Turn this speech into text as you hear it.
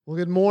Well,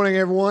 good morning,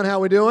 everyone. How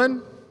we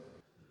doing?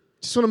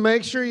 Just want to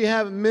make sure you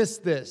haven't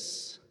missed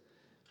this.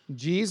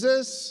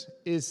 Jesus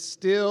is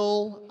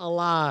still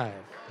alive.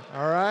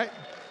 All right?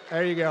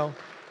 There you go.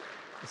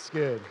 That's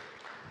good.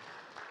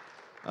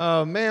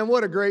 Oh, man,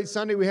 what a great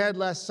Sunday we had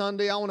last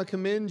Sunday. I want to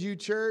commend you,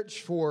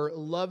 church, for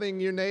loving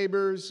your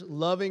neighbors,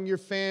 loving your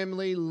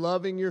family,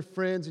 loving your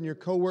friends and your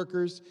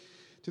coworkers,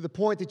 to the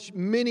point that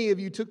many of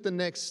you took the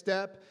next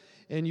step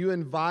and you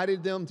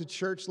invited them to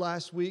church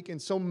last week,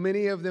 and so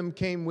many of them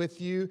came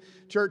with you.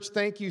 Church,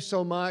 thank you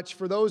so much.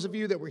 For those of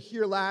you that were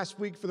here last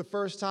week for the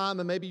first time,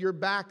 and maybe you're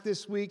back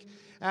this week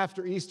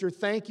after Easter,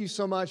 thank you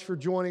so much for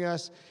joining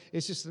us.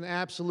 It's just an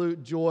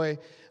absolute joy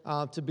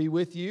to be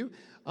with you.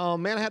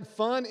 Man, I had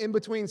fun in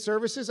between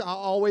services. I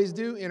always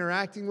do,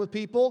 interacting with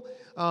people.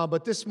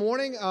 But this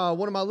morning,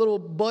 one of my little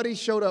buddies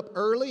showed up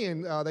early,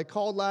 and they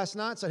called last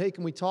night and said, hey,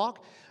 can we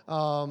talk?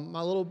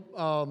 My little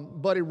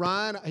buddy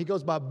Ryan, he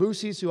goes by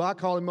Boosies, who I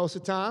call him most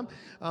of the time.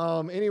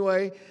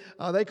 Anyway,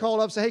 they called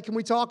up and said, hey, can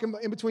we talk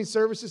in between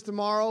services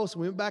tomorrow? So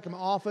we went back in my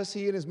office,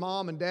 he and his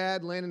mom and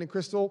dad, Landon and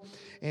Crystal.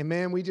 And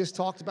man, we just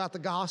talked about the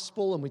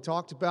gospel, and we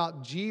talked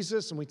about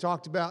Jesus, and we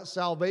talked about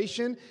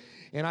salvation.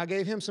 And I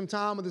gave him some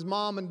time with his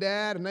mom and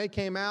dad, and they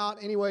came out.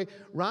 Anyway,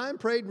 Ryan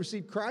prayed and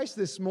received Christ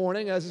this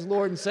morning as his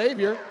Lord and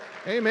Savior.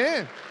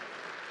 Amen.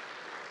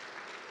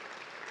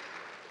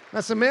 I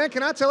said, man,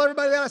 can I tell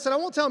everybody that? I said, I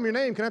won't tell them your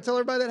name. Can I tell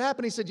everybody that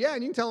happened? He said, yeah,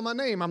 and you can tell them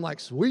my name. I'm like,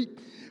 sweet.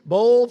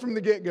 Bold from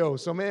the get-go.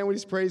 So, man, we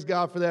just praise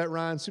God for that,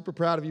 Ryan. Super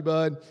proud of you,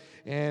 bud.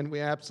 And we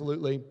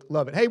absolutely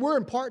love it. Hey, we're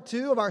in part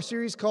 2 of our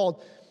series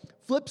called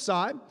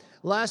Flipside.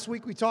 Last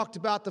week, we talked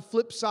about the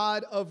flip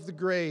side of the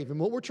grave. And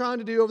what we're trying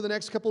to do over the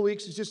next couple of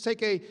weeks is just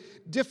take a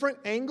different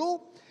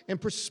angle and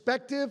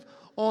perspective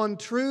on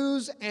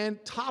truths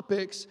and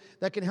topics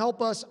that can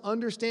help us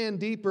understand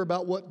deeper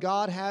about what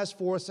God has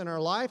for us in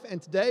our life.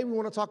 And today, we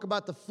want to talk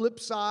about the flip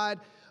side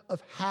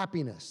of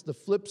happiness. The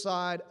flip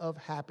side of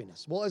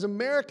happiness. Well, as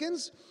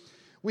Americans,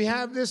 we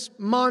have this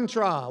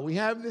mantra. We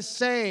have this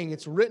saying.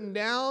 It's written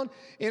down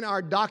in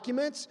our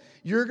documents.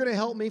 You're going to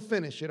help me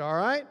finish it, all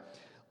right?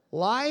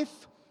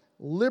 Life,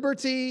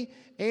 liberty,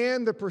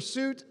 and the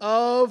pursuit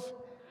of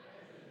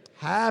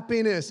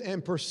happiness.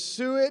 And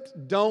pursue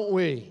it, don't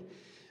we?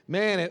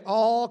 Man, at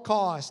all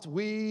costs,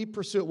 we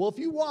pursue it. Well, if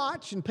you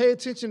watch and pay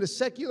attention to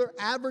secular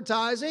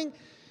advertising,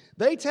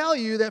 they tell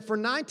you that for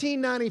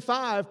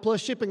 $19.95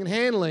 plus shipping and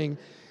handling,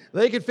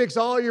 they could fix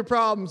all your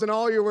problems and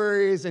all your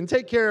worries and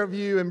take care of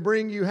you and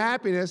bring you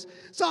happiness.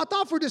 So I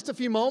thought for just a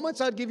few moments,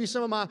 I'd give you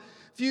some of my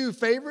few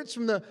favorites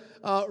from the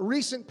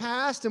recent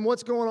past and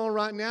what's going on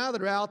right now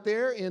that are out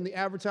there in the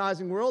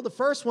advertising world. The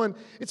first one,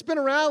 it's been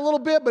around a little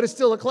bit, but it's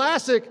still a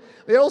classic.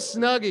 The old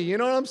Snuggie, you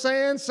know what I'm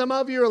saying? Some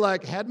of you are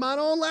like, had mine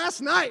on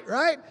last night,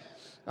 right?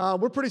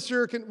 We're pretty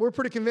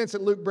convinced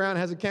that Luke Brown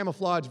has a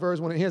camouflage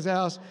version in his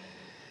house.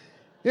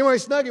 Anyway,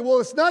 Snuggie. Well,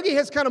 the Snuggie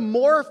has kind of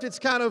morphed. It's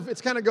kind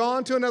of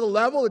gone to another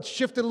level. It's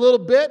shifted a little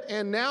bit,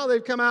 and now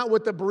they've come out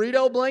with the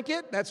burrito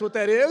blanket. That's what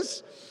that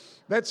is.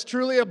 That's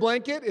truly a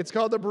blanket. It's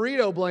called the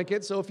burrito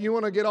blanket. So if you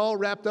want to get all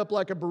wrapped up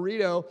like a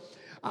burrito,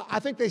 I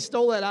think they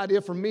stole that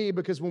idea from me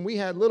because when we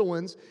had little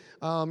ones,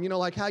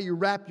 like how you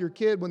wrap your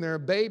kid when they're a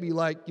baby,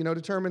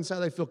 determines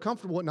how they feel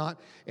comfortable and whatnot.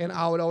 And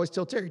I would always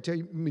tell Terry,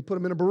 put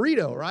them in a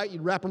burrito, right?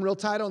 You'd wrap them real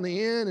tight on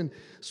the end and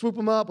swoop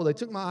them up. Well, they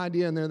took my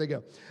idea, and there they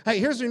go. Hey,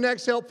 here's your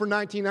next help for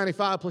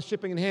 $19.95 plus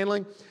shipping and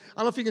handling. I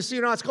don't know if you can see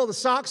it or not. It's called the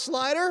sock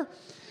slider.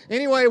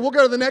 Anyway, we'll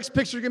go to the next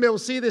picture. You're going to be able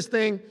to see this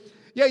thing.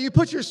 Yeah, you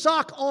put your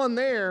sock on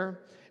there,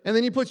 and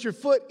then you put your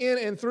foot in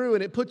and through,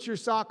 and it puts your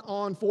sock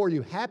on for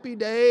you. Happy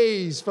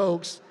days,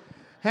 folks.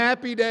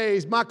 Happy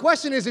days. My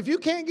question is, if you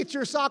can't get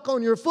your sock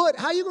on your foot,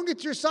 how are you going to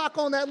get your sock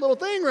on that little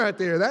thing right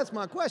there? That's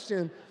my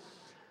question.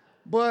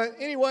 But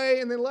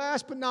anyway, and then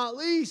last but not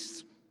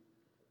least,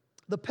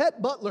 the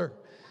pet butler.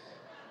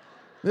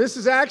 This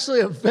is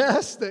actually a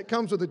vest that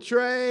comes with a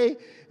tray,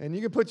 and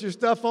you can put your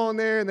stuff on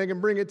there, and they can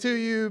bring it to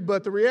you.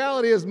 But the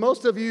reality is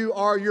most of you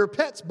are your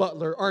pet's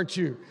butler, aren't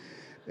you?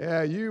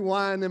 Yeah, you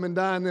wine them and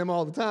dine them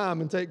all the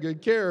time and take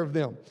good care of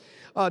them.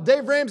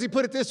 Dave Ramsey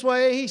put it this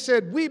way. He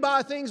said, we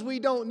buy things we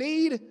don't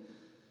need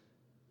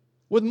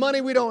with money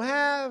we don't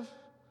have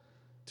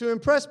to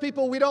impress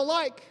people we don't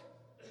like.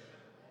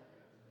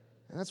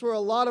 And that's where a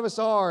lot of us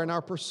are in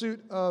our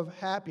pursuit of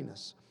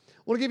happiness. I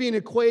want to give you an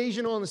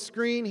equation on the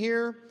screen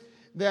here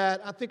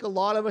that I think a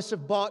lot of us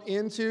have bought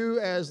into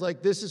as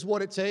like this is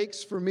what it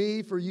takes for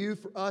me, for you,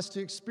 for us to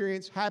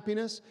experience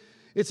happiness.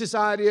 It's this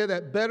idea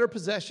that better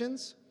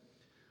possessions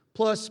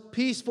plus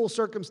peaceful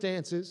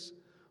circumstances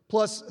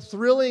plus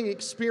thrilling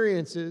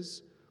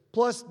experiences,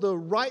 plus the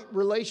right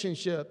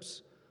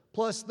relationships,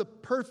 plus the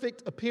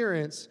perfect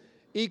appearance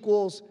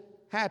equals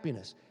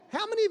happiness.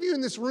 How many of you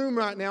in this room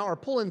right now are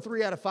pulling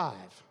 3 out of 5?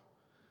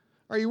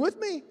 Are you with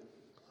me?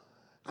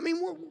 I mean,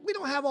 we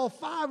don't have all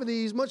 5 of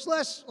these, much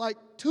less like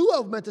 2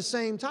 of them at the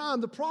same time.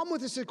 The problem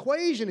with this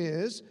equation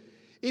is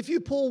if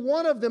you pull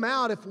one of them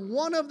out, if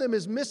one of them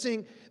is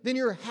missing, then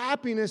your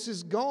happiness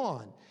is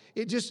gone.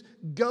 It just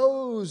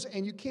goes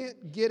and you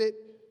can't get it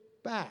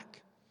back.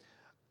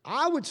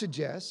 I would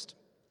suggest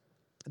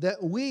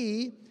that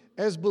we,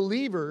 as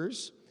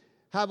believers,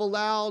 have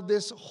allowed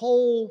this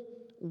whole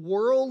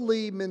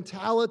worldly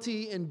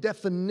mentality and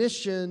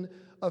definition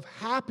of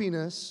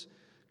happiness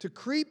to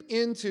creep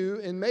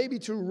into and maybe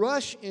to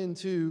rush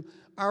into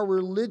our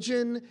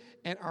religion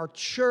and our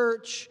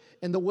church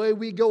and the way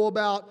we go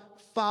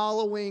about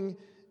following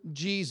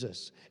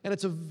Jesus. And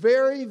it's a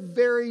very,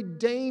 very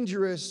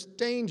dangerous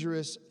thing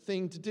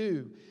to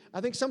do.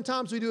 I think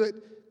sometimes we do it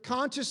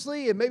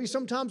consciously and maybe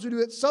sometimes we do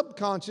it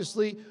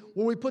subconsciously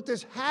where we put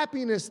this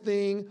happiness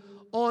thing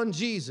on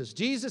Jesus.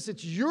 Jesus,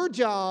 it's your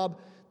job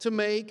to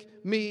make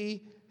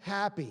me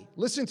happy.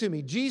 Listen to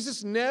me.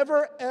 Jesus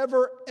never,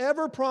 ever,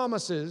 ever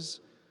promises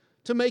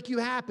to make you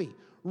happy.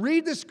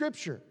 Read the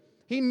scripture.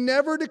 He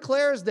never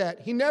declares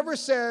that. He never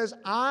says,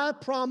 I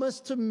promise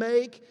to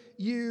make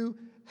you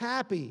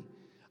happy.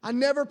 I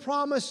never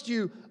promised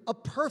you a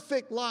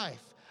perfect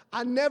life.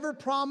 I never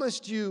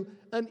promised you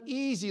an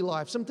easy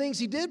life. Some things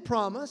he did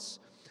promise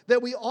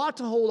that we ought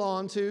to hold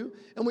on to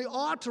and we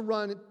ought to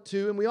run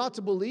to and we ought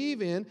to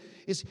believe in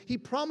is he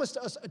promised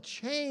us a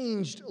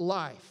changed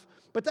life.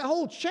 But that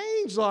whole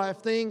changed life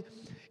thing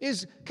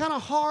is kind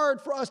of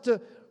hard for us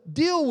to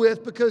deal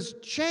with because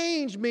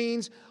change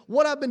means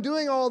what I've been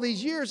doing all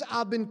these years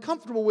I've been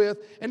comfortable with,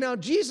 and now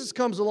Jesus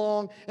comes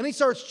along and he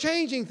starts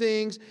changing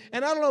things,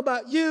 and I don't know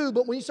about you,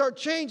 but when you start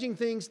changing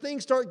things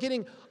start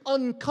getting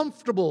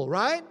uncomfortable,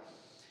 right?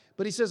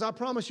 But he says, I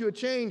promise you a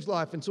changed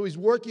life, and so he's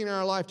working in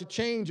our life to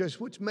change us,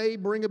 which may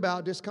bring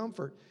about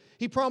discomfort.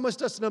 He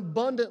promised us an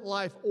abundant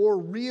life or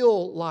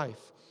real life.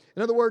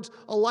 In other words,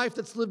 a life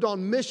that's lived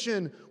on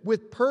mission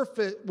with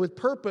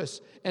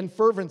purpose and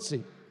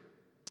fervency.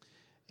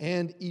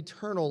 And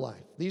eternal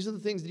life. These are the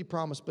things that he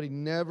promised, but he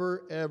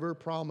never, ever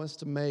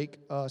promised to make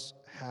us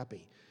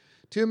happy.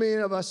 Too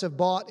many of us have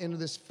bought into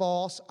this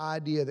false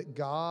idea that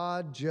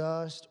God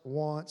just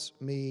wants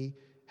me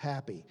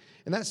happy.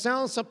 And that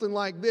sounds something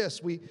like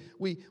this. We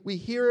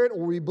hear it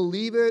or we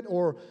believe it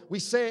or we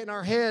say it in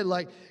our head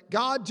like,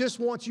 God just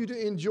wants you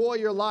to enjoy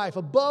your life.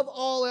 Above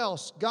all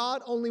else,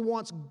 God only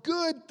wants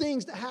good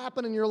things to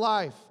happen in your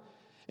life.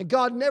 And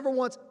God never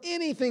wants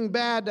anything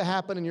bad to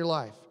happen in your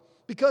life.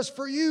 Because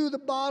for you, the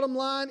bottom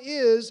line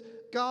is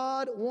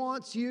God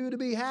wants you to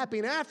be happy.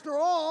 And after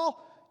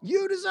all,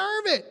 you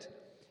deserve it.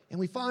 And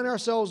we find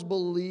ourselves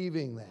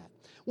believing that.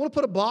 I want to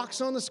put a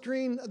box on the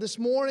screen this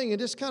morning and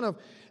just kind of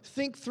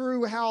think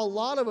through how a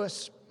lot of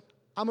us,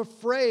 I'm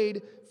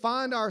afraid,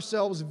 find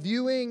ourselves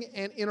viewing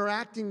and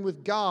interacting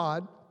with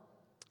God.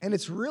 And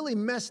it's really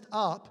messed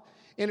up.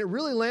 And it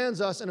really lands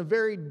us in a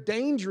very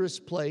dangerous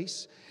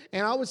place.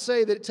 And I would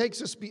say that it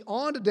takes us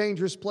beyond a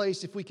dangerous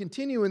place if we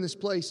continue in this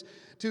place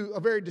to a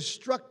very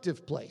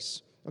destructive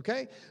place.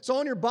 Okay? So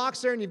on your box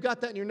there, and you've got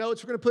that in your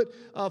notes, we're going to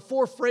put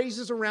 4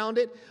 phrases around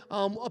it.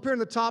 Up here in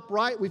the top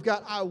right, we've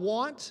got I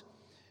want.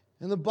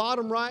 In the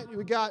bottom right,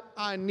 we got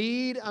I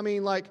need. I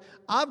mean, like,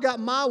 I've got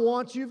my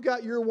wants, you've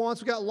got your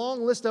wants. We've got a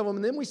long list of them.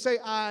 And then we say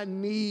I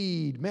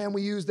need. Man,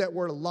 we use that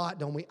word a lot,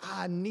 don't we?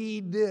 I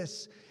need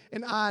this.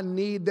 And I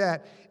need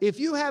that. If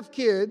you have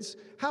kids,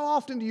 how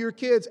often do your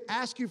kids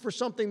ask you for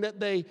something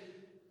that they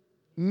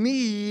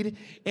need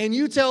and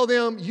you tell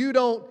them you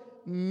don't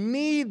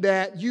need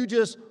that, you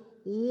just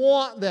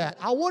want that?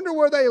 I wonder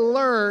where they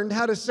learned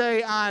how to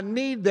say I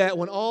need that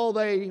when all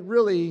they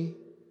really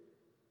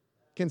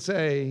can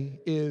say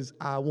is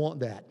I want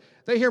that.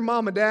 They hear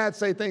mom and dad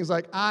say things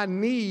like I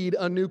need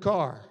a new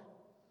car.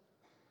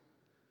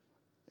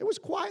 It was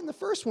quiet in the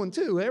first one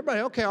too.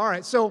 Everybody, okay, all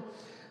right. So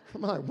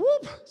I'm like,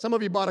 whoop. Some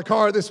of you bought a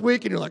car this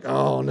week and you're like,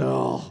 oh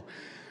no.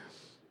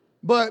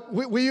 But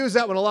we use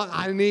that one a lot.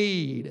 I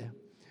need.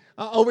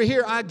 Over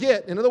here, I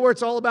get. In other words,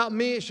 it's all about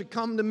me. It should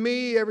come to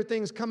me.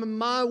 Everything's coming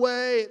my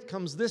way. It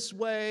comes this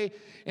way.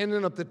 And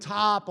then up the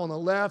top, on the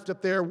left,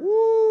 up there,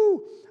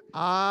 woo,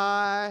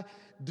 I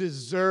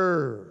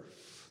deserve.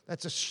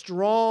 That's a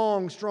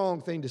strong,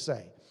 strong thing to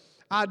say.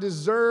 I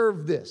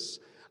deserve this.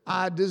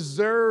 I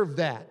deserve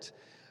that.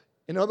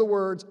 In other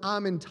words,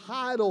 I'm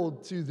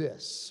entitled to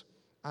this.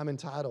 I'm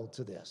entitled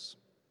to this.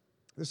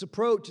 This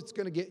approach, it's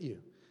going to get you.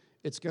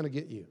 It's going to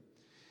get you.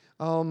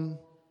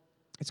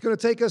 It's going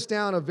to take us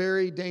down a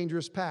very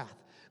dangerous path.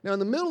 Now, in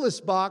the middle of this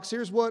box,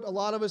 here's what a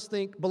lot of us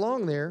think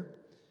belong there.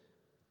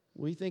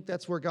 We think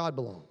that's where God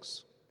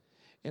belongs.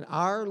 In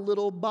our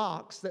little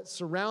box that's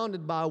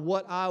surrounded by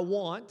what I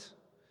want,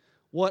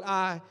 what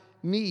I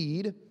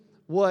need,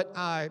 what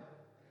I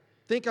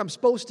think I'm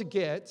supposed to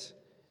get,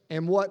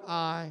 and what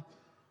I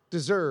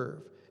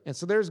deserve. And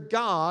so there's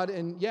God,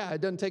 and yeah,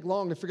 it doesn't take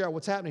long to figure out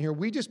what's happening here.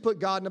 We just put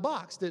God in a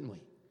box, didn't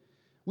we?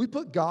 We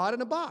put God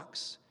in a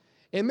box.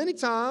 And many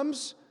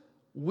times,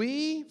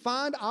 we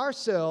find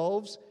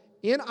ourselves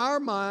in our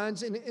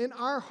minds and in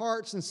our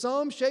hearts in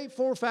some shape,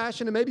 form, or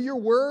fashion, and maybe your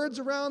words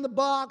around the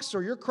box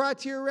or your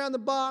criteria around the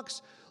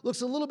box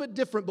looks a little bit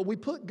different, but we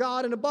put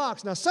God in a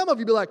box. Now, some of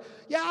you be like,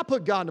 yeah, I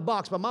put God in a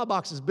box, but my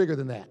box is bigger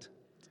than that.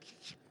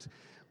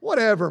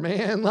 Whatever,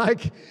 man.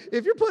 Like,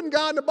 if you're putting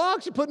God in a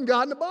box, you're putting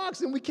God in a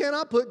box, and we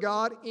cannot put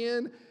God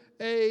in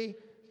a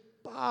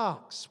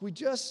box. We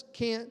just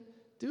can't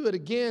do it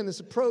again.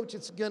 This approach,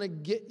 it's going to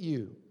get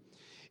you.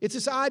 It's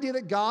this idea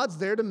that God's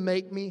there to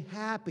make me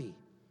happy.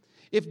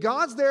 If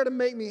God's there to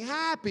make me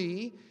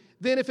happy,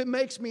 then if it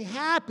makes me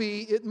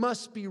happy, it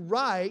must be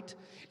right.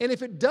 And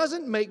if it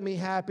doesn't make me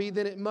happy,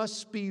 then it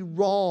must be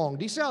wrong.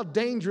 Do you see how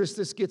dangerous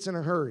this gets in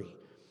a hurry?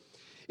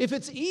 If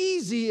it's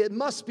easy, it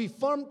must be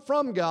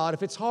from God.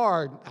 If it's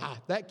hard,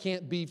 that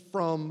can't be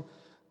from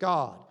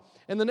God.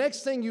 And the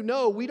next thing you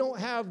know, we don't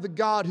have the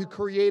God who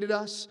created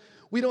us.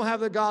 We don't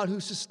have the God who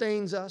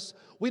sustains us.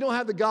 We don't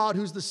have the God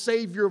who's the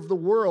Savior of the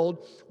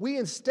world. We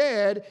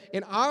instead,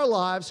 in our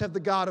lives, have the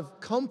God of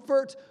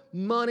comfort,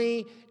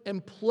 money,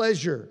 and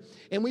pleasure.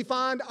 And we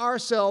find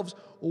ourselves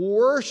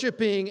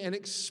worshiping and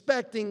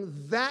expecting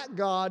that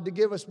God to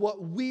give us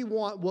what we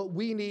want, what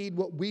we need,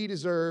 what we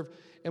deserve,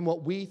 and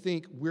what we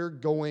think we're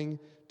going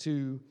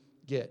to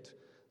get.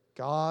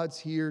 God's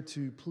here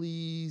to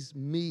please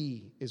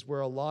me is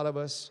where a lot of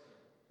us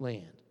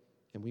land.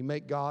 And we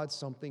make God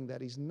something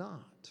that He's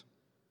not.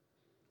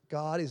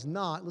 God is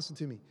not, listen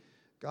to me,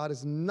 God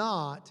is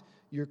not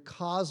your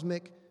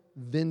cosmic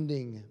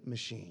vending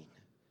machine.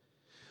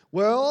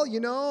 Well,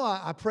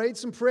 I prayed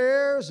some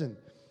prayers and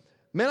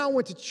man, I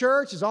went to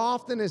church as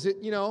often as I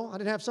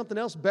didn't have something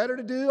else better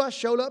to do. I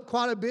showed up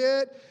quite a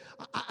bit.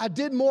 I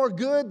did more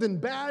good than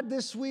bad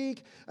this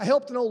week. I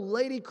helped an old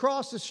lady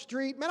cross the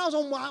street. Man, I was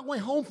on my way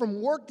home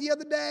from work the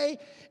other day,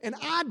 and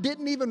I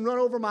didn't even run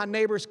over my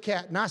neighbor's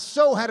cat, and I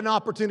so had an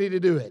opportunity to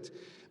do it.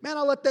 Man,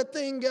 I let that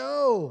thing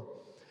go.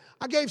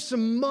 I gave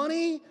some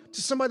money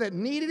to somebody that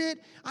needed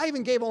it. I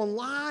even gave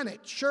online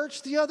at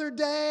church the other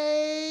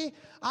day.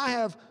 I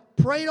have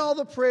prayed all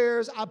the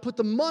prayers. I put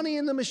the money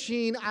in the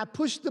machine. I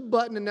pushed the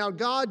button, and now,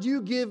 God,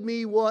 you give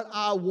me what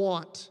I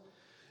want.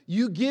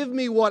 You give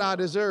me what I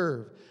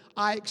deserve.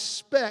 I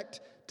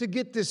expect to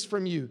get this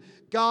from you.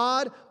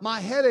 God,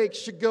 my headache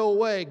should go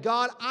away.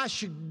 God, I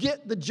should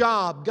get the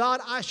job.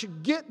 God, I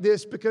should get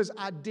this because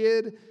I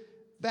did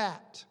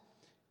that.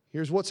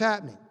 Here's what's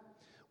happening.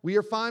 We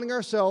are finding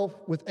ourselves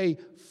with a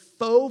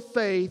faux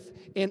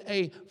faith in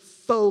a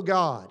faux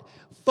God.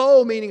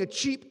 Faux meaning a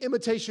cheap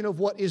imitation of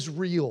what is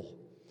real.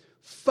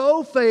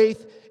 Faux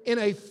faith in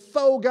a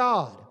faux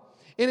God.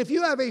 And if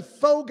you have a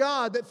faux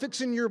God that fits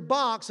in your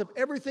box of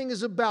everything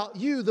is about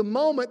you, the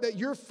moment that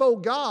your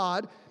faux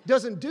God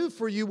doesn't do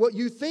for you what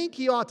you think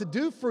He ought to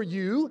do for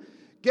you,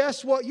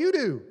 guess what you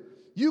do?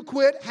 You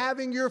quit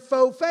having your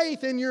faux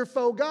faith in your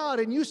faux God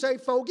and you say,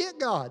 forget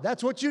God.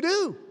 That's what you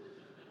do.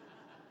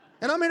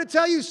 And I'm here to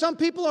tell you, some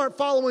people aren't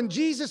following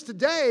Jesus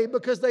today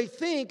because they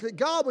think that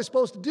God was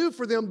supposed to do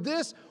for them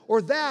this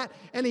or that,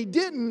 and He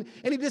didn't,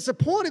 and He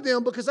disappointed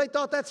them because they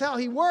thought that's how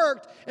He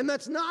worked, and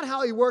that's not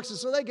how He works, and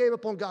so they gave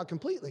up on God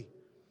completely.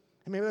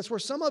 And maybe that's where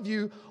some of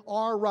you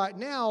are right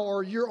now,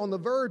 or you're on the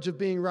verge of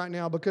being right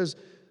now because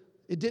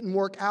it didn't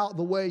work out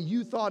the way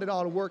you thought it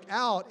ought to work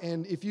out,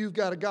 and if you've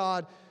got a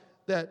God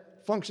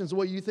that functions the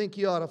way you think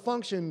He ought to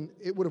function,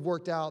 it would have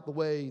worked out the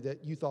way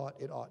that you thought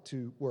it ought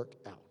to work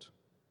out.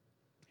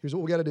 Here's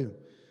what we got to do.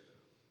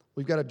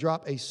 We've got to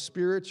drop a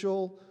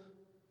spiritual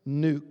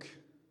nuke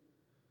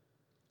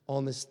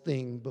on this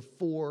thing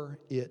before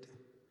it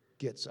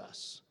gets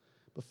us,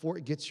 before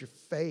it gets your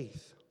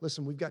faith.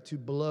 Listen, we've got to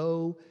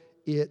blow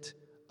it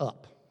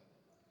up.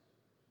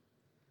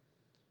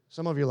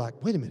 Some of you are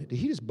like, wait a minute, did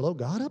he just blow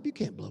God up? You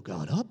can't blow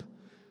God up.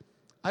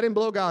 I didn't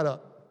blow God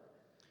up.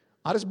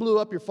 I just blew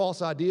up your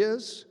false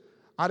ideas.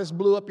 I just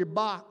blew up your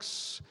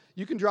box.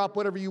 You can drop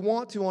whatever you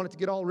want to on it to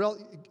get all real.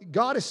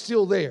 God is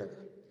still there.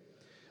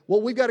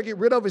 What we've got to get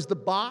rid of is the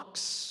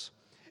box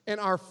and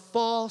our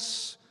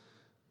false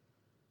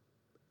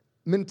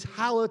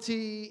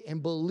mentality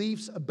and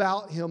beliefs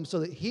about Him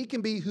so that He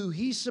can be who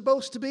He's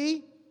supposed to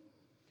be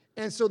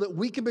and so that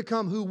we can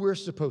become who we're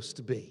supposed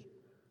to be.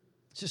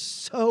 It's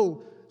just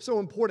so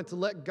important to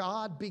let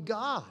God be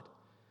God.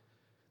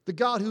 The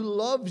God who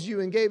loves you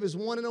and gave His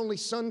one and only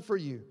Son for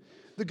you.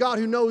 The God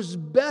who knows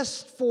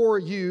best for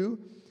you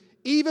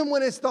even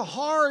when it's the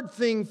hard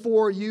thing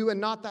for you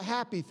and not the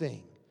happy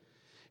thing.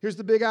 Here's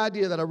the big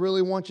idea that I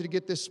really want you to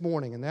get this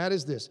morning, and that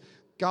is this.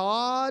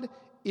 God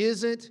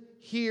isn't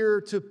here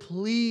to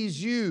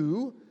please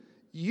you.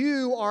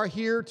 You are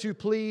here to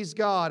please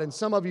God. And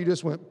some of you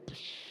just went,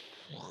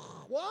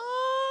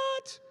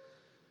 what?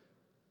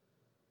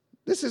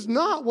 This is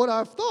not what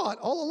I've thought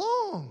all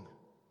along.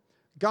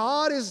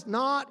 God is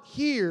not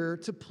here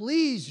to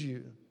please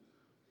you.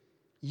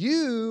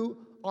 You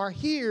are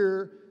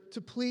here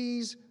to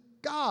please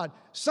God.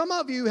 Some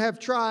of you have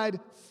tried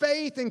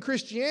faith in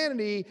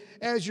Christianity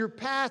as your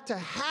path to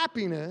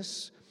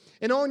happiness,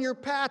 and on your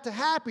path to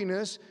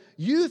happiness,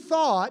 you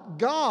thought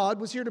God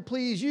was here to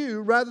please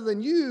you rather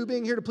than you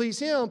being here to please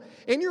Him,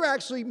 and you're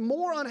actually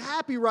more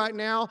unhappy right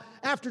now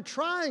after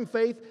trying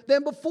faith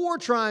than before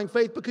trying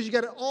faith because you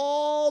got it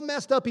all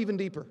messed up even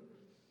deeper.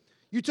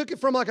 You took it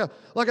from like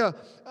a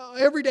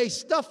everyday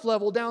stuff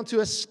level down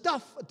to a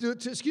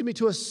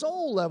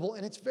soul level,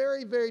 and it's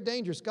very, very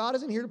dangerous. God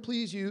isn't here to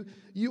please you.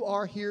 You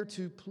are here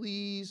to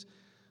please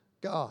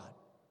God.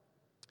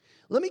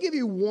 Let me give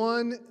you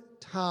one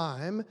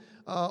time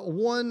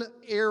one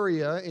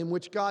area in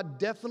which God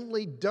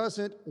definitely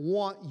doesn't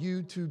want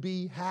you to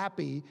be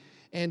happy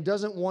and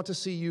doesn't want to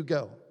see you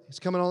go. It's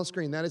coming on the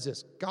screen. That is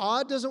this.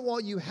 God doesn't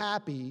want you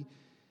happy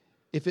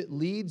if it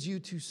leads you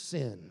to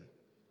sin.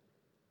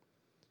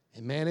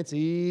 And man, it's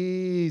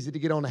easy to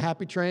get on the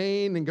happy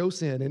train and go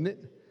sin, isn't it?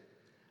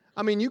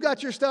 I mean, you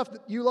got your stuff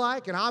that you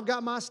like, and I've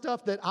got my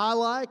stuff that I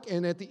like,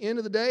 and at the end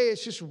of the day,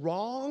 it's just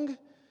wrong.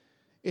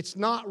 It's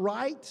not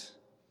right.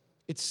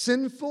 It's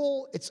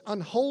sinful. It's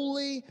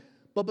unholy.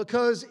 But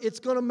because it's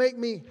going to make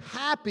me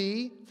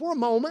happy for a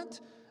moment,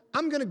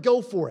 I'm going to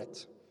go for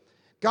it.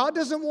 God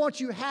doesn't want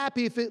you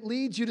happy if it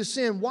leads you to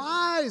sin.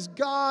 Why is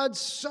God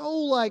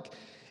so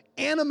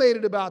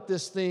animated about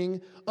this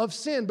thing of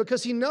sin?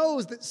 Because he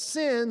knows that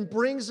sin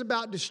brings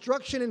about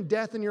destruction and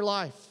death in your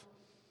life.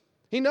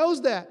 He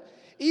knows that.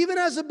 Even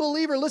as a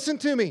believer, listen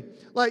to me,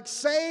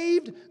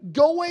 saved,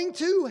 going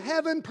to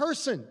heaven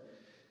person,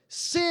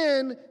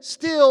 sin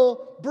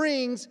still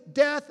brings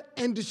death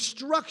and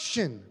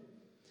destruction.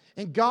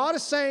 And God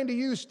is saying to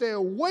you, stay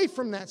away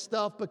from that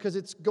stuff because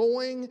it's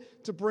going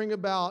to bring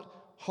about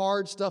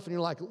hard stuff in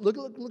your life. Look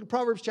at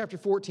Proverbs chapter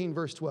 14,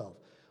 verse 12.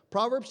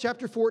 Proverbs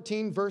chapter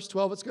 14, verse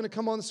 12. It's going to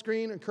come on the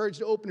screen. I encourage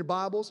you to open your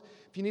Bibles.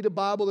 If you need a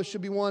Bible, there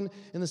should be one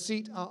in the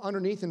seat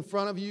underneath in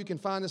front of you. You can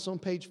find this on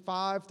page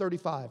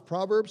 535.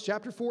 Proverbs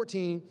chapter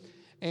 14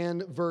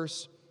 and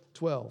verse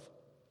 12.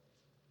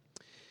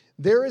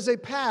 There is a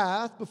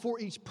path before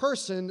each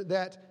person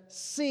that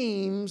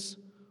seems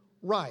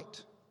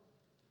right.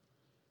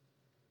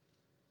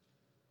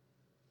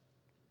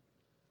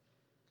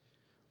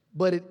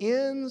 But it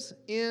ends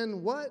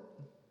in what?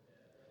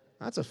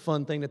 That's a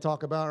fun thing to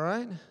talk about,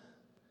 right?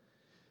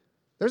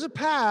 There's a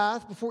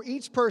path before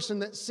each person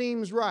that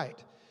seems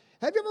right.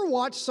 Have you ever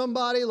watched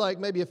somebody,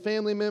 maybe a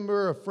family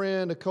member, a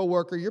friend, a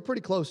coworker, you're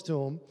pretty close to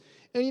them,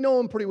 and you know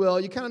them pretty well,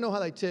 you kind of know how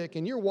they tick,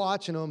 and you're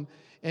watching them,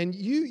 and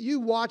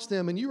you watch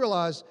them, and you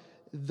realize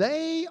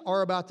they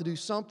are about to do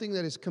something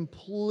that is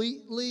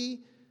completely,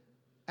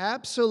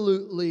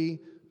 absolutely,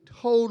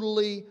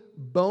 totally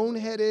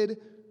boneheaded,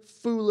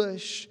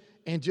 foolish,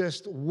 and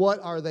just what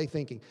are they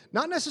thinking?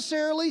 Not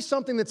necessarily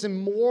something that's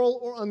immoral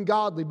or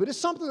ungodly, but it's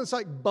something that's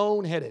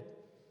boneheaded.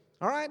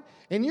 All right?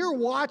 And you're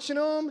watching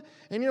them,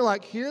 and you're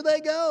like, here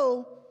they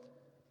go.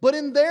 But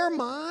in their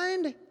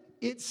mind,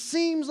 it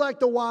seems like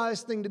the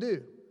wise thing to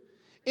do.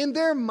 In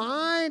their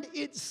mind,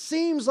 it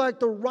seems like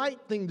the right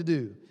thing to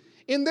do.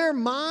 In their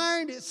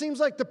mind, it seems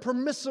like the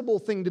permissible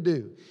thing to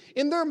do.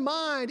 In their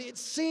mind, it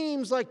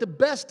seems like the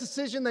best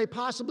decision they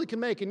possibly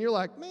can make. And you're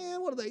like,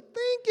 man, what are they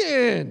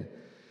thinking?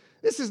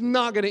 This is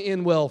not going to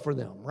end well for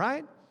them,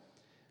 right?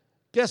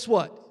 Guess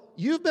what?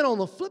 You've been on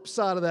the flip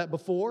side of that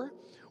before,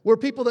 where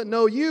people that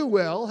know you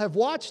well have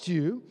watched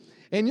you,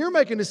 and you're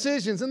making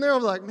decisions, and they're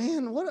like,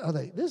 man, what are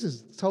they? This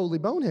is totally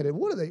boneheaded.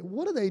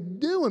 What are they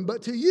doing?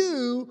 But to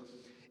you,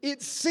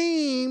 it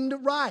seemed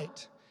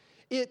right.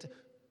 It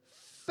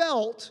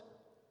felt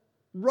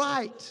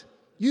right.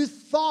 You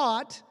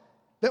thought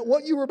that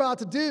what you were about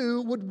to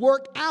do would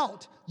work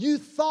out. You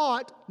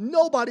thought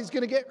nobody's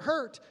going to get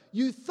hurt.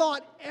 You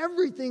thought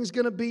everything's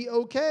going to be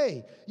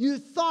okay. You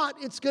thought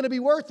it's going to be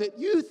worth it.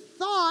 You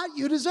thought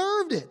you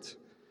deserved it.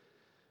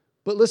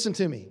 But listen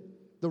to me.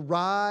 The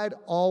ride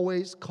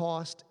always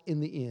cost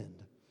in the end.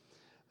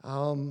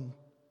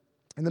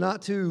 In the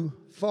not too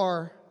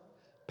far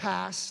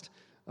past,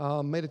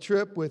 made a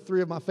trip with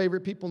three of my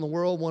favorite people in the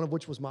world, one of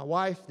which was my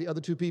wife. The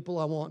other two people,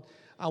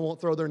 I won't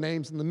throw their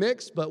names in the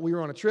mix, but we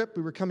were on a trip.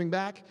 We were coming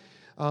back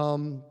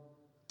from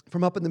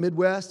up in the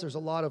Midwest. There's a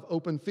lot of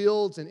open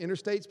fields and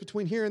interstates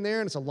between here and there,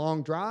 and it's a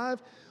long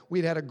drive.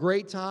 We'd had a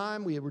great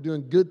time. We were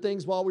doing good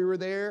things while we were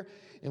there,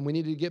 and we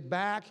needed to get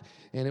back,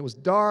 and it was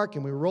dark,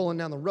 and we were rolling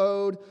down the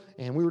road,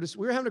 and we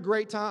were having a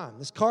great time.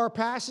 This car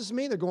passes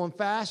me. They're going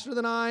faster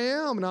than I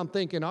am, and I'm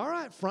thinking, all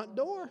right, front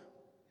door.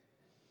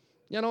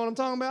 You know what I'm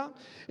talking about?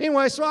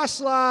 Anyway, so I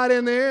slide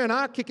in there, and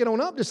I kick it on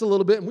up just a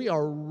little bit, and we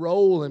are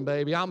rolling,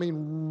 baby. I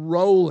mean,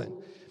 rolling.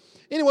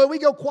 Anyway, we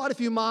go quite a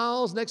few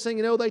miles. Next thing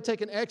you know, they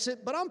take an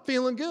exit, but I'm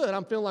feeling good.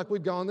 I'm feeling like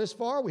we've gone this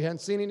far. We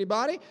hadn't seen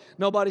anybody.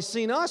 Nobody's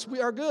seen us. We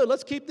are good.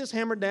 Let's keep this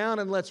hammer down,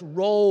 and let's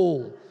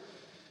roll.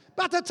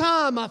 About that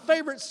time, my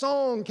favorite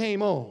song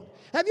came on.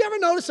 Have you ever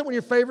noticed that when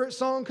your favorite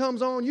song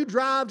comes on, you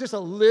drive just a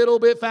little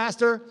bit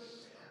faster?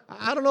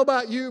 I don't know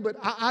about you, but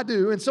I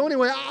do. And so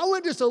anyway, I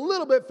went just a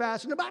little bit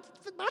faster. And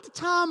about the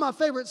time my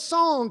favorite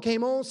song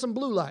came on, some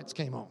blue lights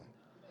came on.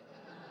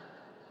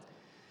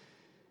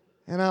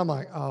 And I'm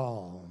like,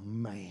 oh,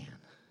 man.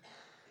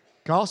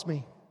 Cost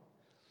me.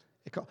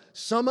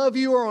 Some of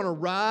you are on a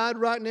ride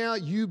right now.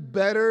 You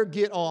better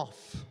get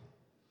off.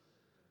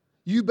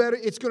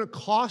 It's going to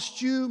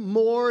cost you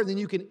more than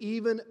you can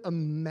even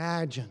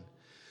imagine.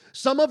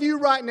 Some of you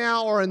right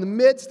now are in the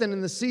midst and in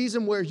the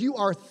season where you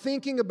are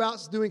thinking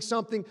about doing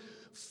something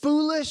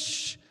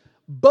foolish,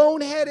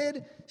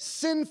 boneheaded,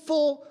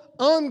 sinful,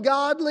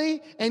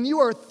 ungodly, and you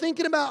are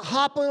thinking about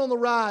hopping on the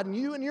ride, and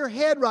you in your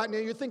head right now,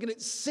 you're thinking,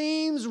 it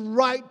seems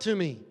right to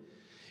me.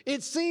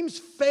 It seems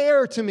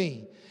fair to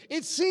me.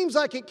 It seems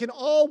like it can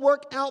all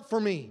work out for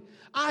me.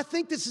 I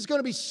think this is going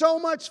to be so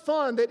much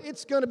fun that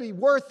it's going to be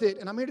worth it.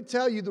 And I'm here to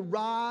tell you, the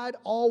ride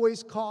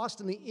always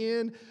costs in the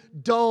end.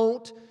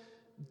 Don't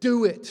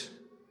do it.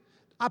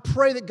 I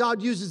pray that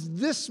God uses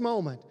this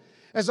moment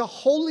as a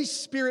Holy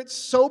Spirit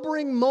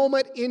sobering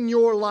moment in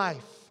your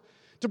life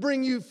to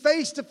bring you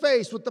face to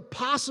face with the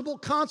possible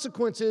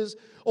consequences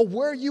of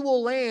where you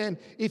will land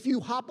if you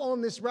hop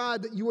on this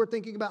ride that you are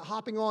thinking about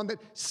hopping on that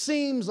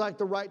seems like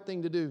the right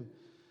thing to do.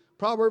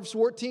 Proverbs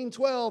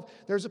 14:12,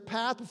 there's a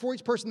path before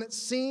each person that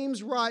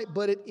seems right,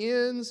 but it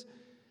ends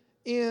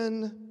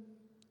in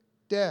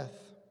death.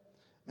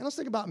 And let's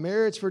think about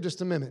marriage for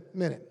just a minute.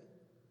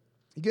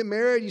 You get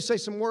married, you say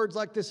some words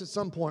like this at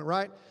some point,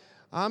 right?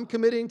 I'm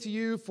committing to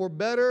you for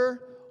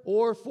better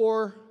or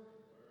for...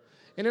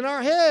 And in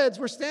our heads,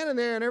 we're standing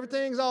there and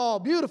everything's all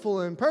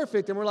beautiful and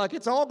perfect, and we're like,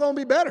 it's all going to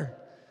be better.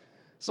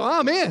 So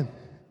I'm in.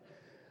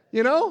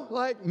 You know,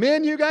 like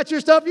men, you got your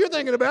stuff you're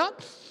thinking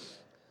about.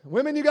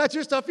 Women, you got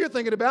your stuff you're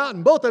thinking about,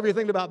 and both of you are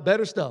thinking about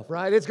better stuff,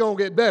 right? It's going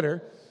to get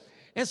better.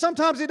 And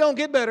sometimes it don't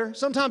get better.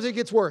 Sometimes it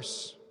gets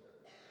worse.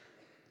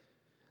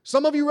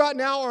 Some of you right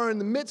now are in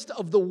the midst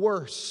of the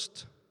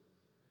worst.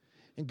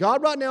 And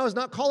God right now is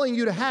not calling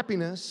you to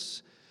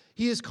happiness.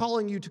 He is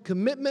calling you to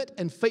commitment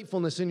and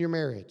faithfulness in your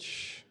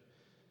marriage.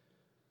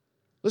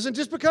 Listen,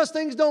 just because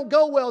things don't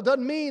go well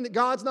doesn't mean that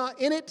God's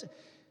not in it.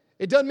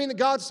 It doesn't mean that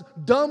God's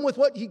done with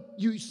what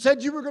you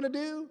said you were going to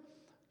do.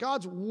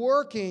 God's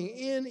working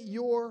in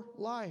your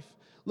life.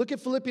 Look at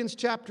Philippians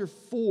chapter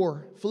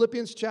 4.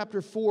 Philippians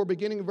chapter 4,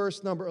 beginning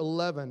verse number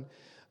 11.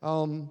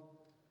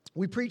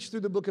 We preached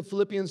through the book of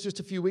Philippians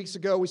just a few weeks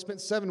ago. We spent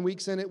 7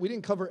 weeks in it. We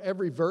didn't cover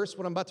every verse,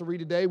 what I'm about to read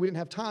today. We didn't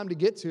have time to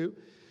get to.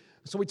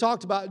 So we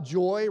talked about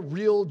joy,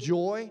 real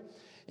joy.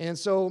 And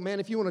so, man,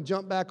 if you want to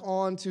jump back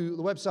on to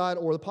the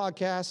website or the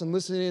podcast and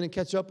listen in and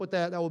catch up with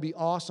that, that would be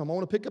awesome. I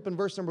want to pick up in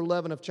verse number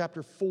 11 of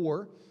chapter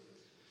 4.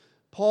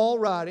 Paul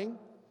writing,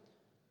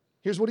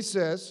 here's what he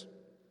says.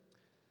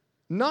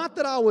 Not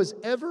that I was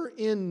ever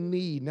in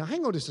need. Now,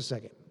 hang on just a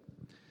second.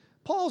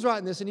 Paul's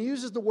writing this, and he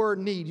uses the word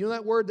need. You know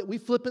that word that we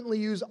flippantly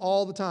use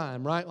all the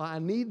time, right? Well, I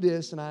need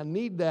this, and I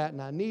need that,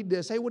 and I need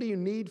this. Hey, what do you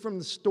need from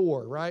the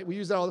store, right? We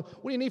use that all the time.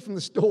 What do you need from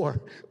the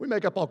store? We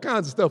make up all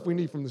kinds of stuff we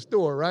need from the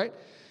store, right?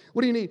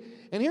 What do you need?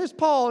 And here's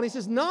Paul, and he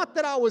says, not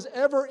that I was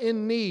ever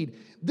in need.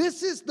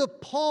 This is the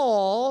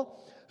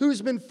Paul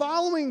who's been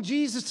following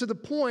Jesus to the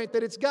point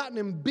that it's gotten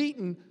him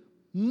beaten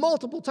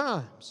multiple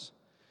times.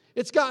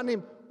 It's gotten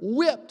him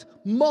whipped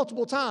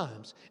multiple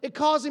times. It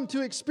caused him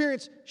to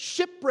experience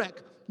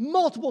shipwreck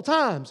multiple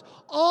times.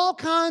 All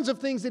kinds of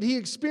things that he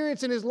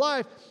experienced in his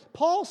life.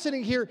 Paul's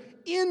sitting here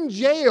in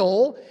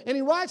jail, and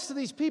he writes to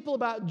these people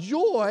about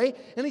joy,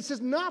 and he says,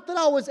 not that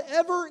I was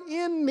ever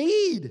in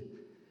need.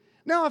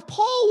 Now, if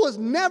Paul was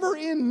never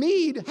in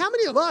need, how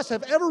many of us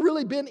have ever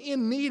really been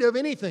in need of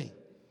anything?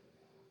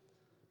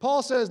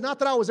 Paul says, not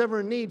that I was ever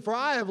in need, for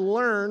I have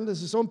learned,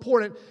 this is so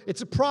important,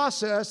 it's a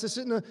process, this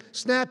isn't a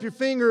snap your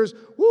fingers,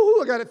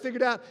 woohoo, I got it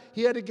figured out.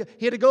 He had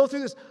to go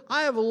through this.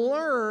 I have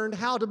learned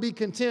how to be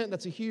content.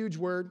 That's a huge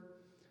word.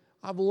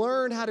 I've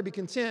learned how to be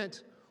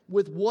content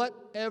with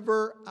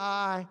whatever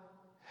I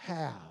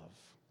have.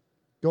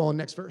 Go on,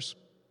 next verse.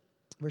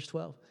 Verse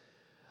 12.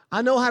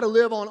 I know how to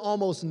live on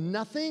almost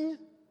nothing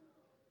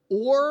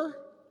or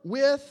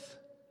with,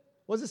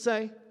 what does it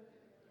say?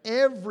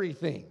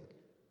 Everything.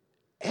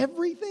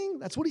 Everything?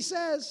 That's what he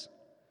says.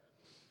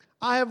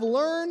 I have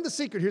learned the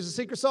secret. Here's the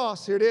secret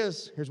sauce. Here it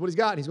is. Here's what he's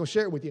got. He's going to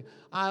share it with you.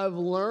 I have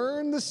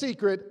learned the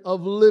secret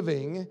of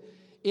living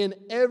in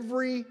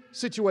every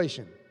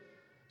situation.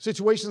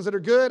 Situations that are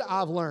good,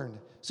 I've learned.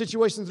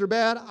 Situations that are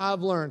bad,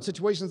 I've learned.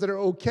 Situations that are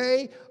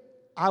okay,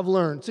 I've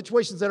learned.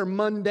 Situations that are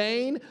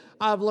mundane,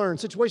 I've learned.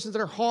 Situations that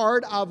are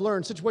hard, I've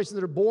learned. Situations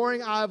that are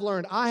boring, I've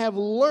learned. I have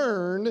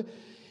learned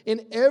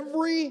in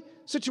every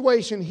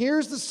situation.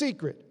 Here's the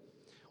secret.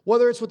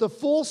 Whether it's with a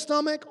full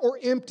stomach or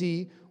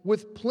empty,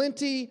 with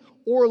plenty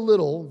or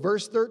little,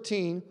 verse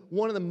 13,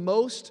 one of the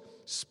most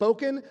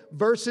spoken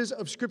verses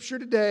of Scripture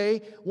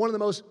today, one of the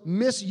most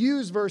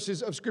misused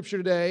verses of Scripture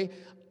today,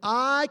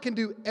 I can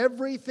do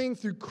everything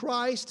through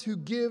Christ who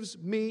gives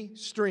me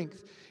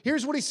strength.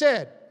 Here's what he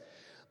said.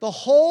 The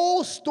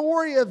whole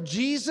story of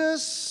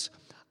Jesus,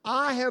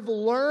 I have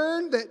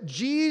learned that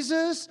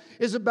Jesus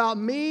is about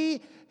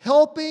me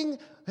helping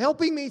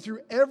me through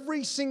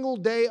every single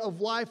day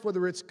of life,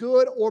 whether it's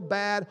good or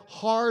bad,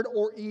 hard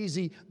or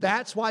easy.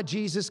 That's why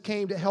Jesus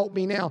came to help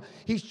me now.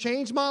 He's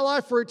changed my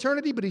life for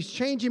eternity, but he's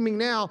changing me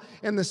now.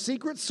 And the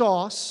secret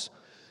sauce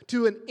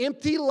to an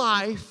empty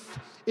life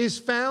is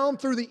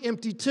found through the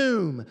empty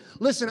tomb.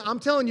 Listen, I'm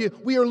telling you,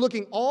 we are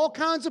looking all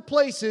kinds of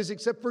places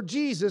except for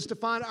Jesus to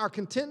find our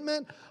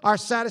contentment, our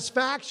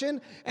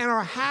satisfaction, and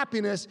our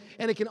happiness,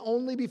 and it can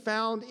only be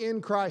found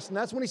in Christ. And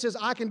that's when he says,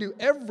 I can do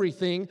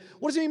everything.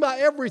 What does he mean by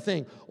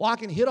everything? Well, I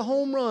can hit a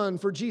home run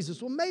for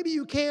Jesus. Well, maybe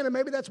you can, and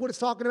maybe that's what it's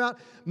talking about.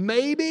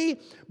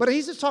 Maybe, but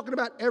he's just talking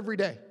about every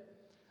day.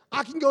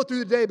 I can go through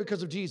the day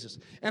because of Jesus.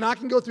 And I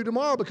can go through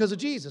tomorrow because of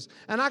Jesus.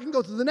 And I can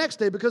go through the next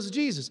day because of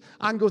Jesus.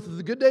 I can go through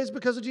the good days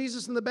because of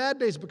Jesus and the bad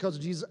days because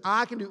of Jesus.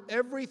 I can do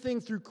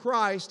everything through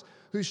Christ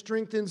who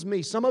strengthens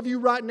me. Some of you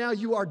right now,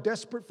 you are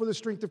desperate for the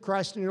strength of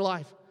Christ in your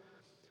life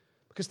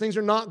because things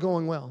are not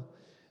going well.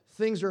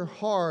 Things are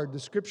hard. The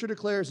Scripture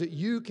declares that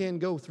you can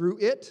go through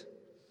it,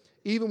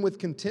 even with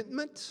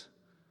contentment,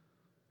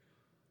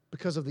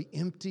 because of the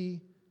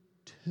empty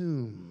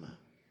tomb.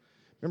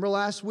 Remember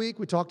last week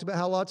we talked about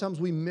how a lot of times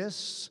we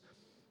miss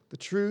the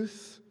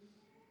truth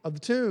of the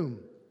tomb.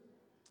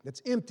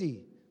 That's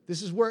empty.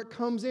 This is where it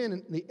comes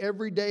in the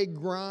everyday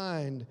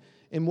grind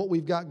in what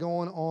we've got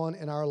going on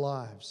in our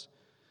lives.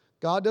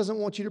 God doesn't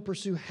want you to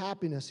pursue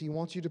happiness. He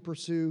wants you to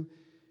pursue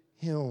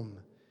Him.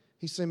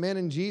 He's saying, man,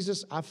 in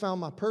Jesus, I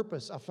found my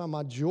purpose. I found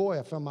my joy.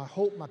 I found my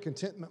hope, my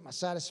contentment, my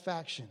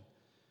satisfaction.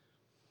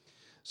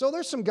 So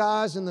there's some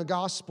guys in the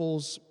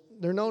Gospels.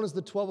 They're known as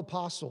the 12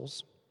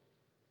 apostles.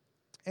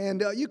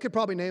 And you could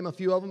probably name a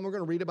few of them. We're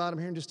going to read about them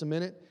here in just a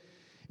minute.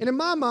 And in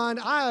my mind,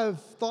 I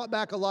have thought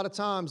back a lot of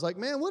times, like,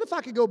 man, what if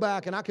I could go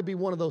back and I could be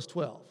one of those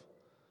 12?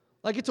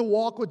 Like, get to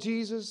walk with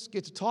Jesus,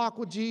 get to talk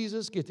with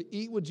Jesus, get to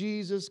eat with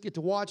Jesus, get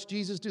to watch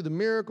Jesus do the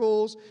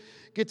miracles,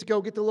 get to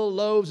go get the little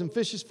loaves and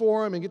fishes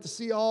for him and get to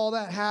see all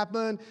that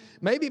happen.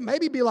 Maybe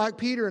be like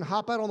Peter and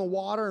hop out on the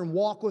water and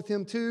walk with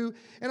him too.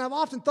 And I've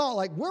often thought,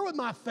 like, where would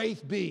my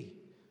faith be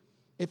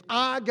if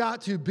I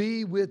got to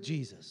be with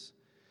Jesus?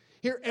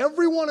 Hear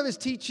every one of his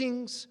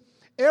teachings,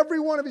 every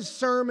one of his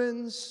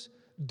sermons,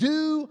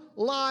 do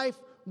life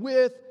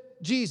with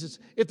Jesus.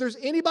 If there's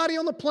anybody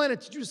on the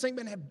planet that you just think,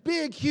 man, have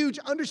big, huge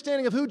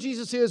understanding of who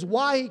Jesus is,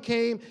 why he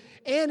came,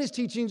 and his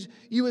teachings,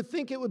 you would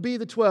think it would be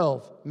the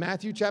 12.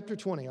 Matthew chapter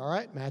 20, all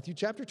right? Matthew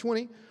chapter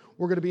 20.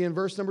 We're going to be in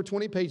verse number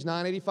 20, page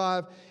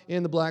 985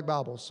 in the Black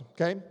Bibles,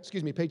 okay?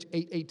 Excuse me, page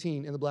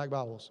 818 in the Black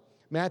Bibles.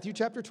 Matthew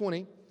chapter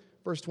 20,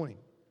 verse 20.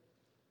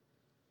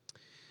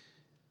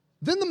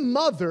 Then the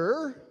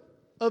mother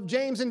of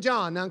James and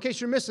John. Now, in case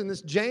you're missing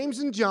this, James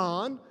and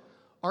John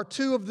are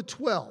two of the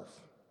 12.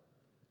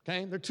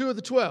 Okay, they're two of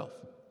the 12.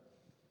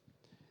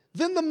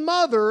 Then the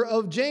mother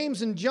of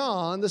James and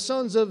John, the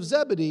sons of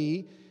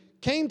Zebedee,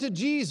 came to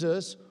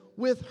Jesus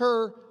with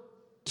her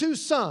two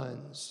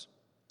sons.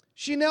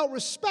 She knelt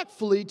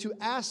respectfully to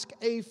ask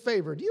a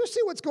favor. Do you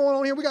see what's going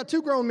on here? We got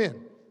two grown men.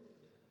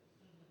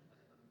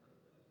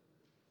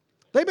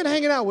 They've been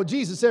hanging out with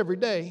Jesus every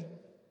day.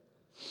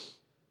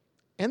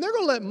 And they're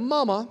going to let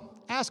mama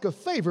ask a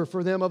favor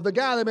for them of the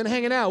guy they've been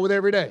hanging out with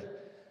every day.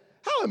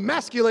 How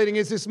emasculating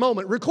is this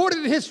moment? Recorded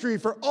in history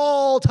for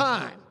all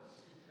time.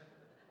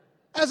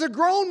 As a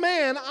grown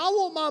man, I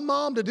want my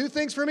mom to do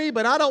things for me,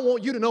 but I don't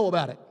want you to know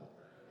about it.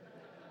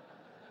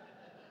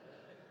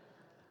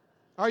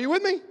 Are you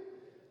with me?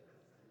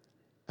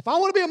 If I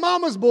want to be a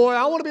mama's boy,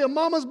 I want to be a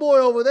mama's boy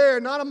over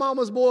there, not a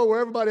mama's boy where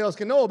everybody else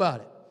can know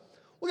about it.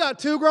 We got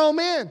two grown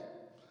men.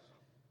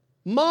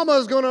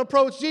 Mama's going to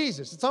approach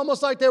Jesus. It's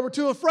almost like they were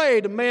too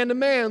afraid to man,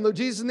 look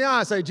Jesus in the eye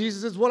and say,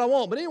 Jesus is what I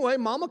want. But anyway,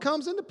 mama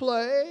comes into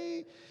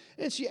play,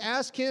 and she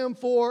asks him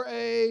for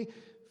a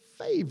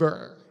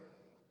favor.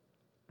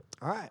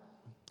 All right,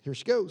 here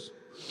she goes.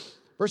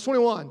 Verse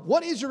 21,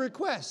 what is your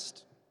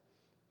request?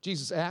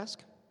 Jesus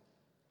asked.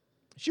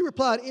 She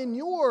replied, in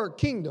your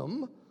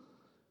kingdom,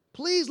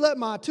 please let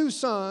my two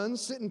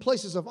sons sit in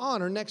places of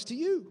honor next to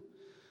you,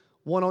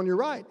 one on your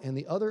right and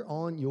the other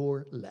on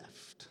your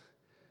left.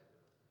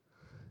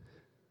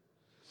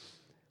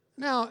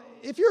 Now,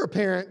 if you're a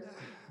parent,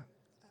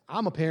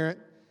 I'm a parent,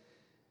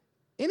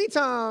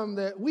 anytime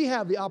that we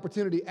have the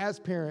opportunity as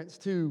parents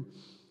to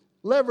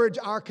leverage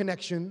our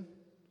connection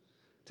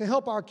to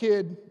help our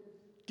kid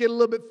get a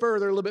little bit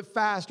further, a little bit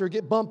faster,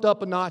 get bumped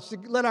up a notch, to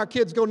let our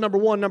kids go number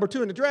 1, number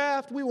 2 in the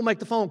draft, we will make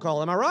the phone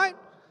call. Am I right?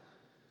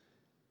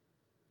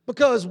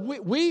 Because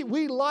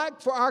we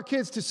like for our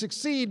kids to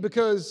succeed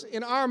because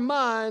in our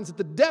minds, at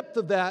the depth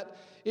of that,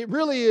 it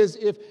really is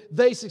if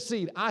they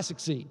succeed, I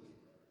succeed.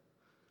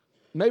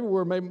 Maybe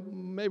we're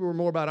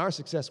more about our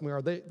success than we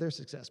are their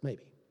success,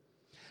 maybe.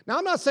 Now,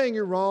 I'm not saying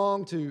you're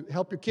wrong to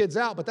help your kids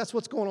out, but that's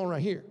what's going on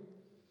right here.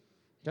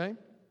 Okay?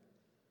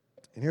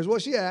 And here's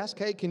what she asked.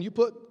 Hey, can you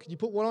put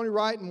one on your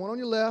right and one on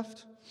your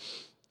left?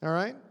 All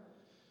right?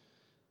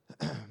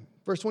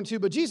 Verse 22,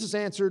 but Jesus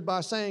answered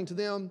by saying to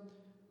them,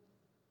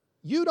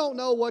 you don't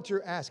know what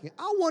you're asking.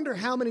 I wonder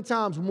how many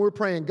times when we're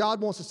praying, God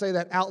wants to say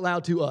that out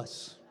loud to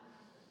us.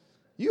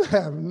 You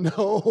have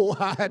no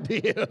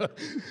idea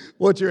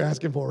what you're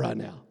asking for right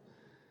now.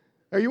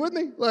 Are you with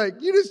me? Like,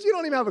 you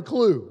don't even have a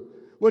clue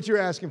what you're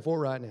asking for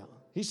right now.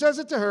 He says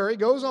it to her. He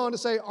goes on to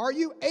say, are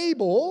you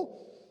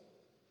able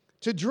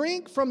to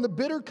drink from the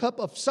bitter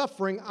cup of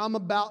suffering I'm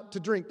about to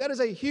drink? That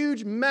is a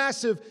huge,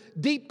 massive,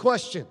 deep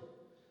question.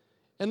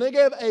 And they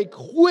gave a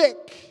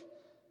quick,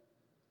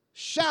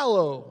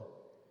 shallow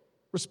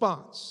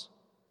response.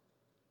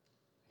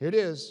 Here it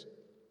is.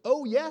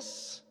 Oh,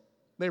 yes,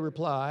 they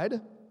replied.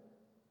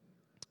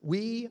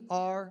 We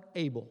are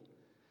able.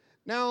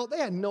 Now, they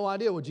had no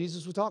idea what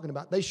Jesus was talking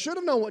about. They should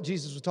have known what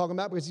Jesus was talking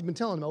about because he's been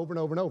telling them over and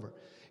over and over.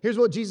 Here's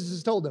what Jesus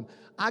has told them.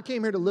 I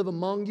came here to live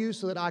among you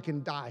so that I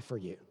can die for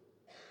you.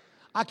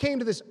 I came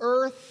to this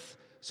earth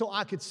so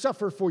I could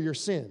suffer for your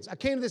sins. I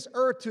came to this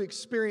earth to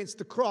experience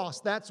the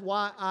cross. That's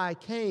why I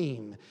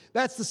came.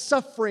 That's the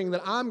suffering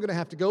that I'm going to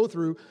have to go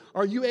through.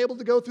 Are you able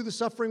to go through the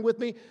suffering with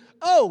me?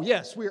 Oh,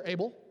 yes, we are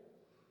able.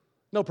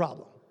 No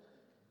problem.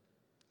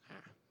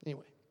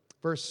 Anyway,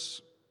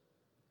 verse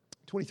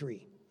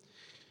 23.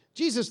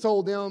 Jesus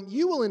told them,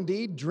 "You will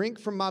indeed drink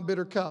from my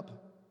bitter cup,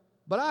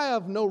 but I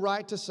have no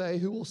right to say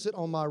who will sit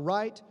on my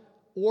right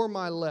or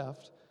my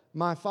left.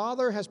 My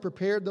Father has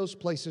prepared those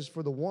places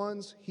for the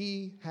ones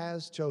he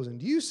has chosen."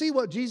 Do you see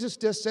what Jesus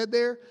just said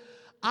there?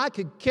 I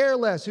could care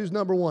less who's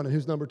number one and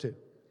who's number two.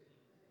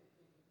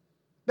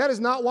 That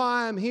is not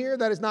why I'm here.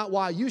 That is not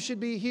why you should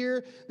be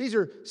here. These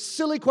are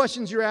silly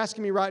questions you're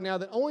asking me right now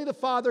that only the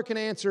Father can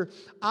answer.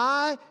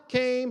 I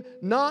came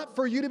not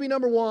for you to be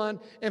number one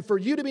and for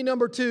you to be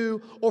number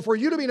two, or for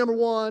you to be number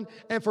one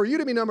and for you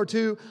to be number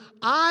two.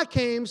 I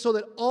came so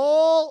that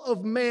all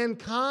of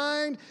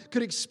mankind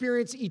could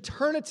experience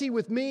eternity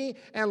with me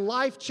and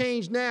life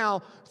change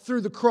now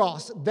through the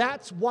cross.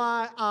 That's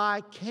why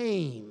I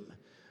came.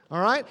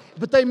 All right?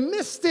 But they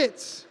missed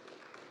it.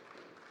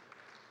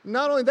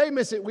 Not only they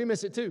miss it, we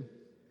miss it too.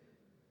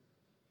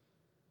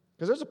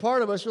 Because there's a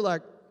part of us who are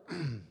like, I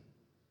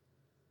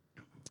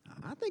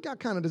think I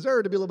kind of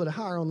deserve to be a little bit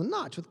higher on the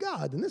notch with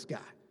God than this guy.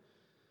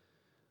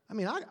 I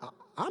mean,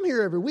 I'm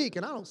here every week,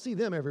 and I don't see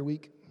them every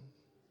week.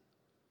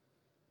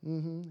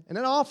 And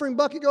that offering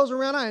bucket goes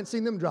around, I ain't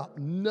seen them drop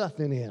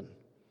nothing in.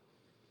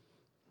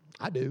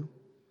 I do.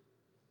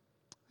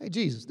 Hey,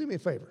 Jesus, do me a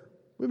favor.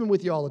 We've been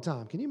with you all the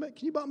time. Can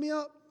you bump me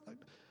up?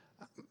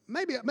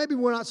 Maybe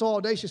we're not so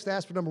audacious to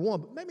ask for number one,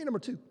 but maybe number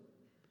two.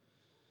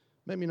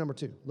 Maybe number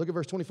two. Look at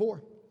verse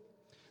 24.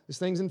 This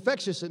thing's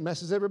infectious. It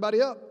messes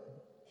everybody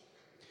up.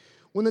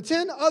 When the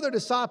 10 other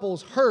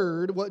disciples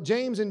heard what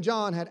James and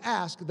John had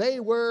asked, they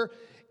were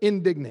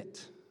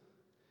indignant.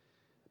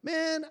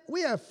 Man,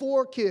 we have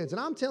 4 kids, and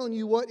I'm telling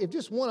you what, if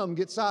just one of them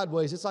gets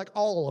sideways, it's like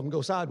all of them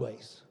go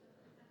sideways.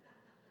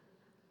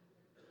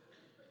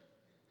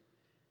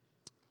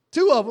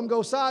 2 of them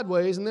go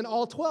sideways, and then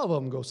all 12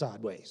 of them go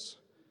sideways.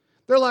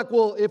 They're like,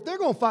 well, if they're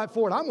going to fight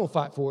for it, I'm going to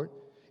fight for it.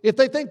 If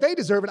they think they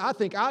deserve it, I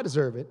think I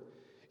deserve it.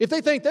 If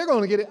they think they're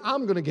going to get it,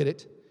 I'm going to get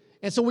it.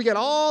 And so we got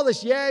all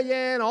this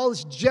and all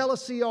this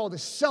jealousy, all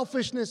this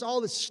selfishness, all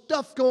this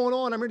stuff going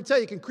on. I'm here to tell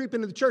you, it can creep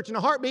into the church in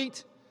a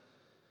heartbeat,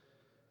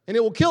 and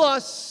it will kill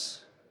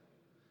us.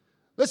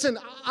 Listen,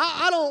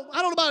 I don't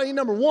know about any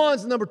number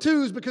ones and number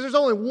twos, because there's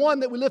only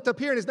one that we lift up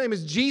here, and his name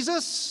is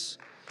Jesus.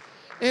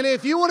 And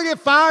if you want to get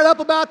fired up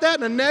about that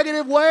in a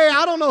negative way,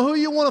 I don't know who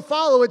you want to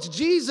follow. It's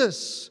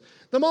Jesus.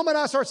 The moment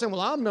I start saying, well,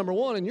 I'm number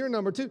one and you're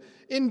number two,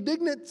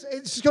 indignant,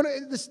 it's just going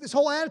to, this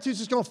whole attitude is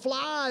just going to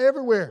fly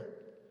everywhere.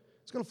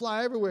 It's going to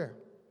fly everywhere.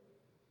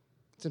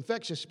 It's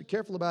infectious. Be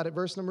careful about it.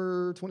 Verse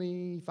number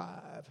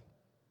 25.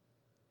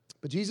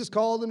 But Jesus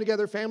called them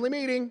together, family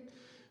meeting.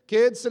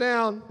 Kids, sit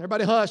down.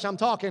 Everybody hush. I'm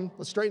talking.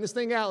 Let's straighten this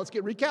thing out. Let's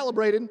get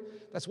recalibrated.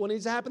 That's what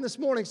needs to happen this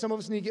morning. Some of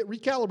us need to get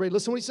recalibrated.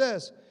 Listen to what he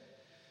says.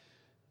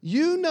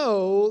 You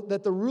know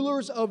that the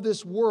rulers of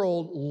this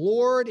world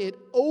lord it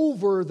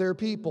over their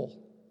people,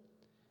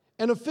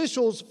 and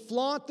officials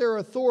flaunt their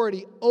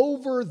authority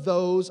over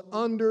those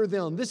under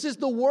them. This is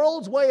the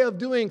world's way of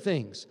doing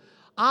things.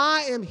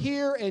 I am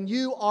here and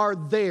you are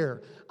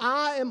there.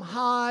 I am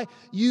high,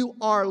 you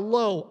are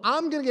low.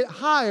 I'm going to get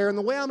higher, and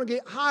the way I'm going to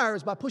get higher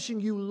is by pushing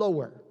you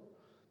lower.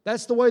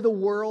 That's the way the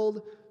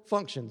world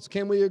functions.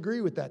 Can we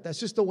agree with that? That's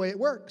just the way it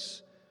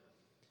works.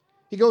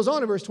 He goes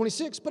on in verse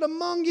 26, but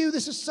among you,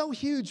 this is so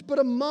huge, but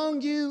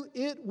among you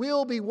it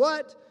will be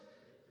what?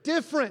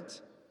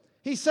 Different.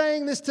 He's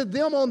saying this to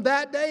them on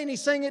that day, and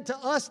he's saying it to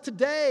us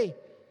today.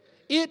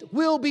 It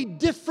will be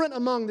different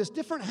among this.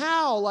 Different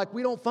how? Like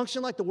we don't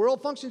function like the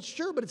world functions?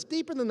 Sure, but it's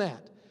deeper than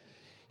that.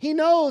 He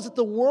knows that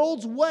the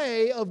world's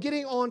way of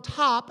getting on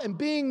top and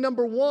being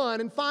number one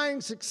and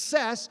finding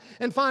success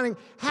and finding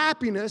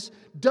happiness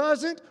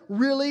doesn't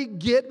really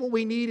get what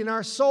we need in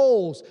our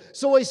souls.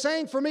 So he's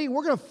saying, for me,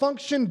 we're going to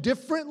function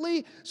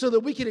differently so that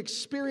we can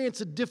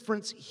experience a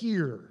difference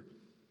here.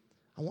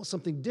 I want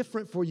something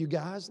different for you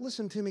guys.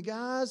 Listen to me,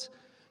 guys.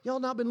 Y'all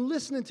not been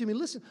listening to me.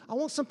 Listen, I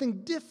want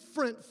something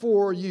different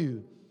for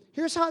you.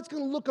 Here's how it's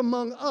going to look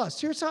among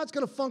us. Here's how it's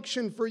going to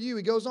function for you.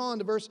 He goes on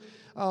to verse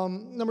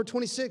number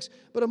 26.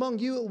 But among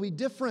you it will be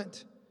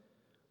different.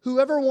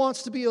 Whoever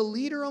wants to be a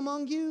leader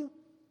among you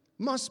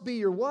must be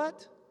your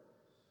what?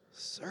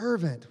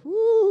 Servant.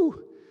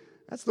 Woo!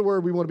 That's the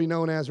word we want to be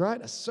known as, right?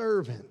 A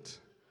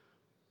servant.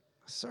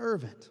 A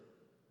servant.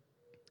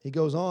 He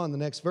goes on, the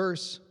next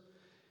verse.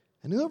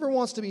 And whoever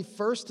wants to be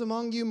first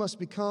among you must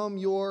become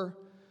your...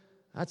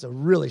 That's a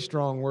really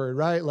strong word,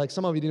 right? Like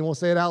some of you didn't want to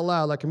say it out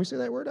loud. Like, can we say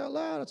that word out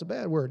loud? That's a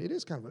bad word. It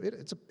is kind of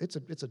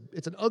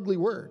it's an ugly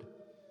word.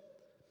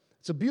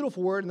 It's a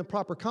beautiful word in the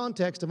proper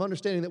context of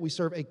understanding that we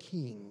serve a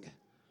king.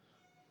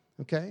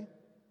 Okay?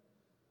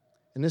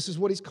 And this is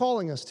what he's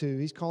calling us to.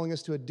 He's calling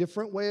us to a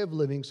different way of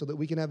living so that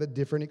we can have a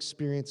different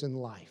experience in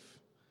life.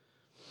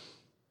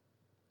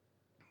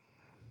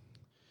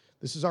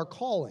 This is our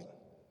calling.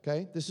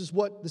 Okay? This is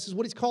what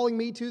he's calling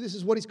me to. This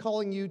is what he's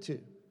calling you to.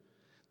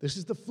 This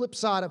is the flip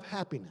side of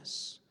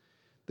happiness.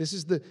 This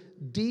is the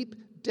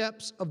deep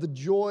depths of the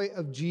joy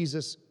of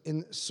Jesus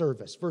in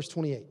service. Verse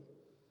 28.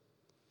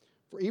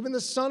 For even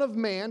the Son of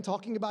Man,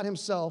 talking about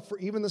himself, for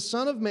even the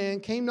Son of Man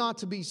came not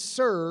to be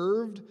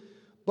served,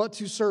 but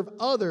to serve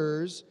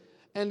others,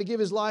 and to give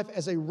his life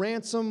as a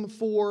ransom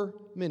for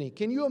many.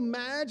 Can you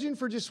imagine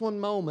for just one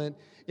moment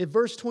if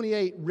verse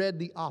 28 read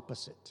the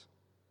opposite?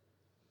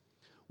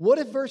 What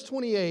if verse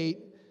 28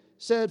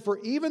 said, for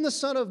even the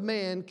Son of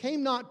Man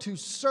came not to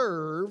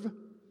serve,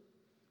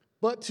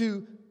 but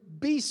to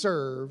be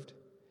served,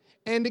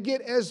 and to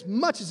get as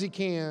much as he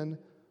can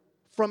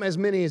from as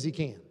many as he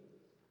can?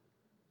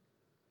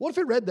 What if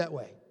it read that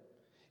way?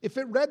 If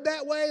it read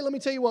that way, let me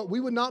tell you what, we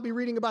would not be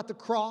reading about the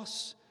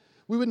cross.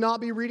 We would not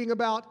be reading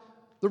about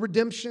the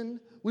redemption.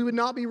 We would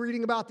not be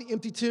reading about the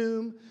empty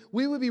tomb.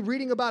 We would be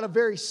reading about a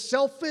very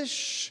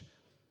selfish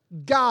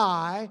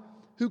guy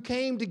who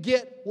came to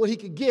get what he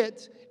could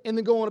get and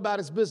then go on about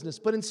his business.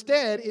 But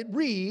instead, it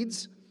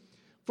reads,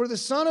 for the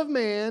Son of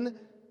Man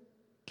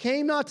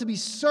came not to be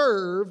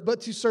served, but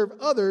to serve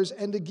others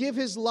and to give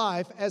his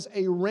life as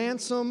a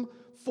ransom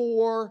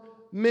for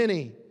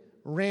many.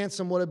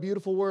 Ransom, what a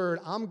beautiful word.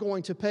 I'm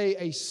going to pay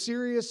a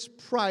serious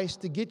price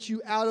to get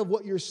you out of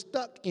what you're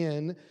stuck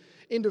in,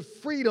 into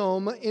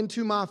freedom,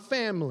 into my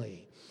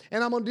family.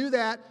 And I'm going to do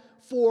that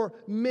for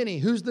many.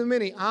 Who's the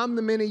many? I'm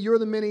the many, you're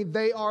the many,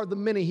 they are the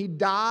many. He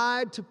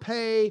died to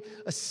pay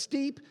a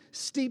steep,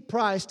 steep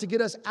price to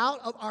get us out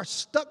of our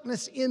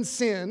stuckness in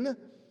sin,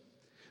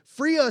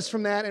 free us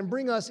from that, and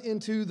bring us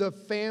into the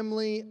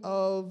family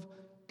of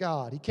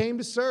God. He came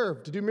to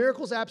serve, to do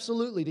miracles,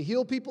 absolutely, to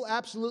heal people,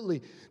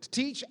 absolutely, to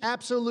teach,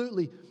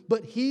 absolutely.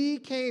 But he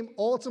came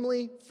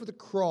ultimately for the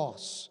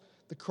cross.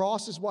 The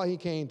cross is why he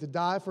came, to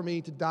die for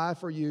me, to die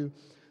for you,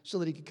 so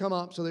that he could come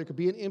up, so there could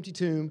be an empty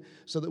tomb,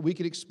 so that we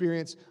could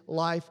experience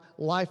life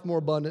more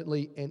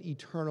abundantly, and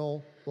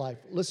eternal life.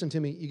 Listen to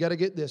me, you got to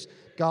get this.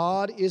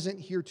 God isn't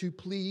here to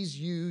please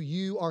you.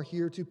 You are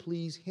here to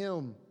please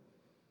him.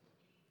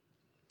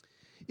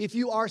 If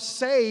you are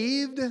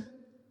saved,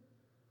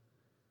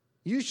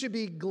 you should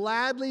be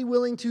gladly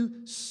willing to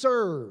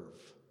serve.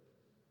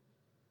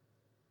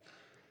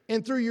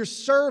 And through your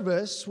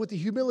service with the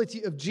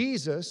humility of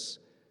Jesus,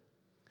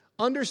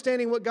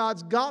 understanding what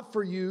God's got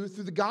for you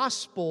through the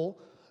gospel,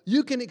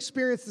 you can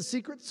experience the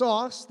secret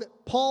sauce that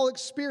Paul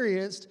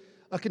experienced,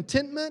 a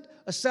contentment,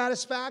 a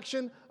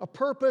satisfaction, a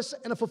purpose,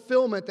 and a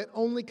fulfillment that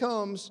only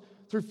comes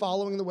through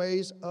following the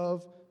ways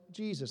of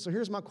Jesus. So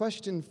here's my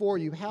question for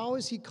you. How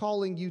is he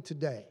calling you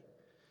today?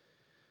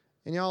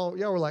 And y'all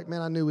were like,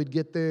 man, I knew we'd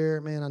get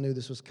there. Man, I knew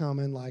this was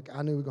coming. Like,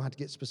 I knew we were going to have to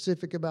get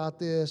specific about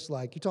this.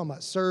 Like, you're talking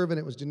about serving,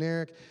 it was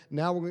generic.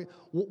 Now we're going to,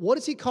 what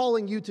is he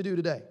calling you to do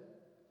today?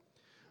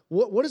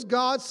 What is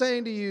God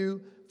saying to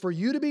you for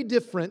you to be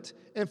different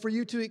and for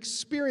you to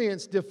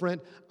experience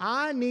different?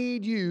 I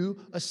need you,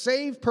 a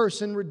saved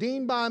person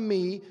redeemed by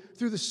me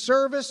through the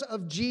service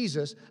of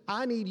Jesus.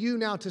 I need you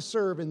now to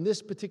serve in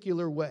this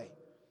particular way.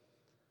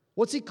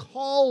 What's he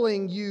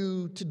calling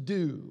you to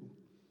do?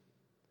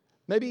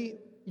 Maybe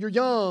you're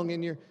young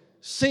and you're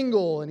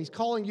single and he's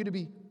calling you to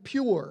be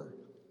pure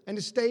and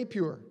to stay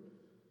pure.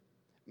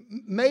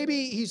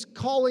 Maybe he's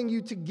calling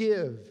you to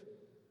give.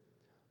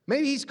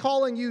 Maybe he's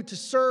calling you to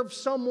serve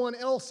someone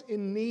else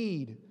in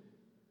need.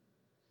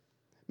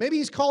 Maybe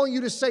he's calling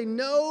you to say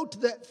no to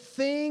that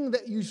thing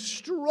that you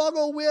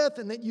struggle with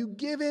and that you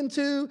give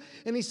into.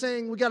 And he's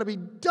saying, we got to be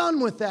done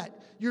with that.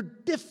 You're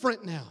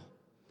different now.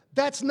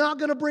 That's not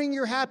going to bring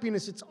your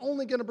happiness. It's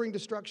only going to bring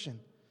destruction.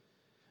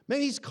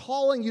 Maybe he's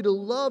calling you to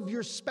love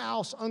your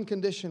spouse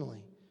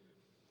unconditionally.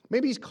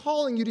 Maybe he's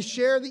calling you to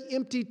share the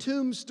empty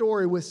tomb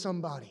story with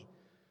somebody.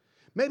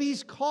 Maybe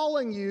he's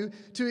calling you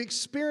to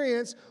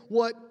experience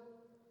what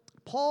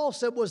Paul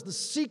said was the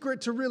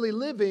secret to really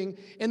living,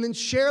 and then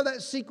share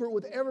that secret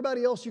with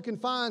everybody else you can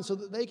find so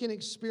that they can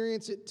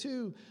experience it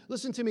too.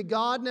 Listen to me,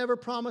 God never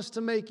promised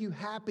to make you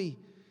happy,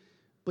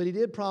 but he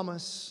did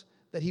promise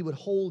that he would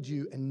hold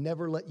you and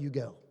never let you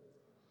go.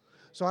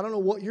 So I don't know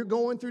what you're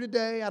going through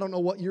today. I don't know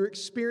what you're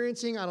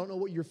experiencing. I don't know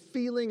what you're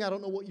feeling. I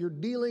don't know what you're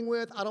dealing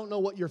with. I don't know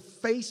what you're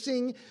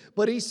facing.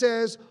 But he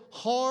says,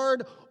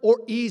 hard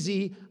or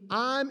easy,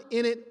 I'm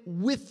in it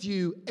with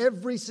you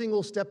every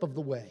single step of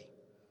the way.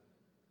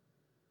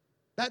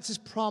 That's his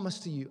promise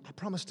to you. I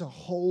promise to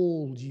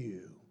hold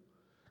you.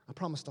 I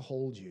promise to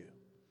hold you.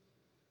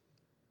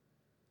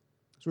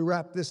 As we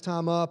wrap this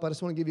time up, I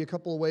just want to give you a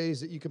couple of ways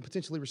that you can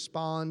potentially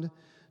respond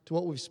to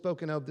what we've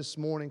spoken of this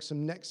morning,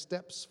 some next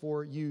steps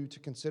for you to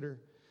consider.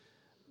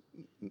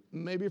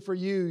 Maybe for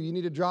you, you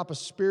need to drop a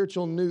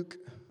spiritual nuke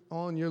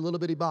on your little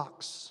bitty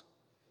box.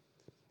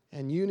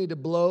 And you need to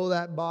blow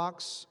that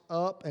box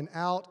up and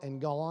out and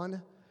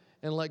gone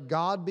and let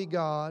God be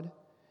God.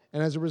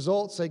 And as a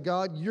result, say,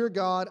 God, you're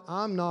God,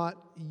 I'm not.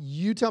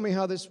 You tell me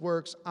how this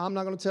works. I'm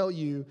not going to tell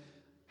you.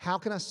 How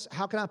can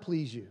I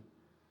please you?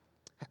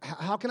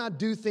 How can I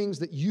do things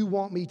that you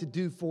want me to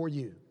do for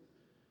you?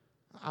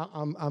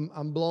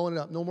 I'm blowing it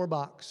up. No more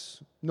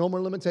box. No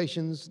more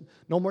limitations.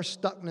 No more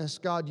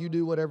stuckness. God, you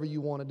do whatever you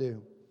want to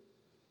do.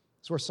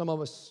 That's where some of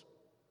us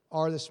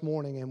are this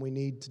morning, and we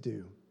need to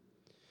do.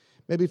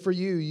 Maybe for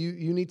you,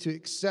 you need to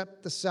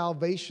accept the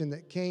salvation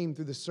that came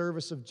through the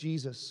service of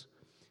Jesus,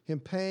 Him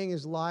paying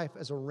His life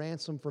as a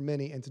ransom for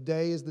many. And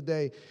today is the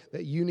day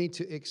that you need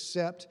to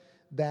accept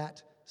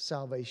that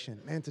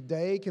salvation. Man,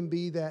 today can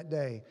be that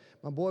day.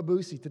 My boy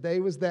Boosie, today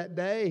was that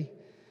day.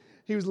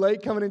 He was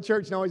late coming in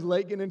church. Now he's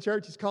late getting in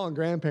church. He's calling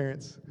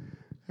grandparents.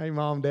 Hey,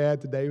 Mom, Dad,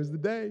 today was the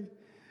day.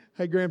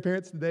 Hey,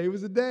 grandparents, today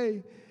was the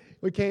day.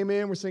 We came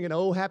in, we're singing,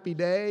 oh, happy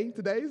day.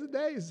 Today is the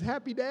day. It's a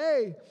happy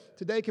day.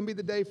 Today can be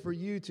the day for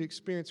you to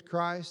experience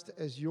Christ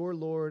as your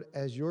Lord,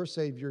 as your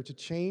Savior, to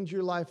change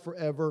your life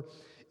forever.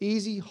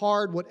 Easy,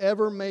 hard,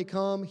 whatever may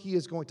come, He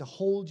is going to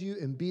hold you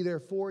and be there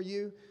for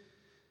you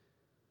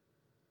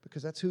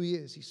because that's who He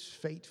is. He's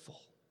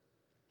faithful.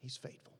 He's faithful.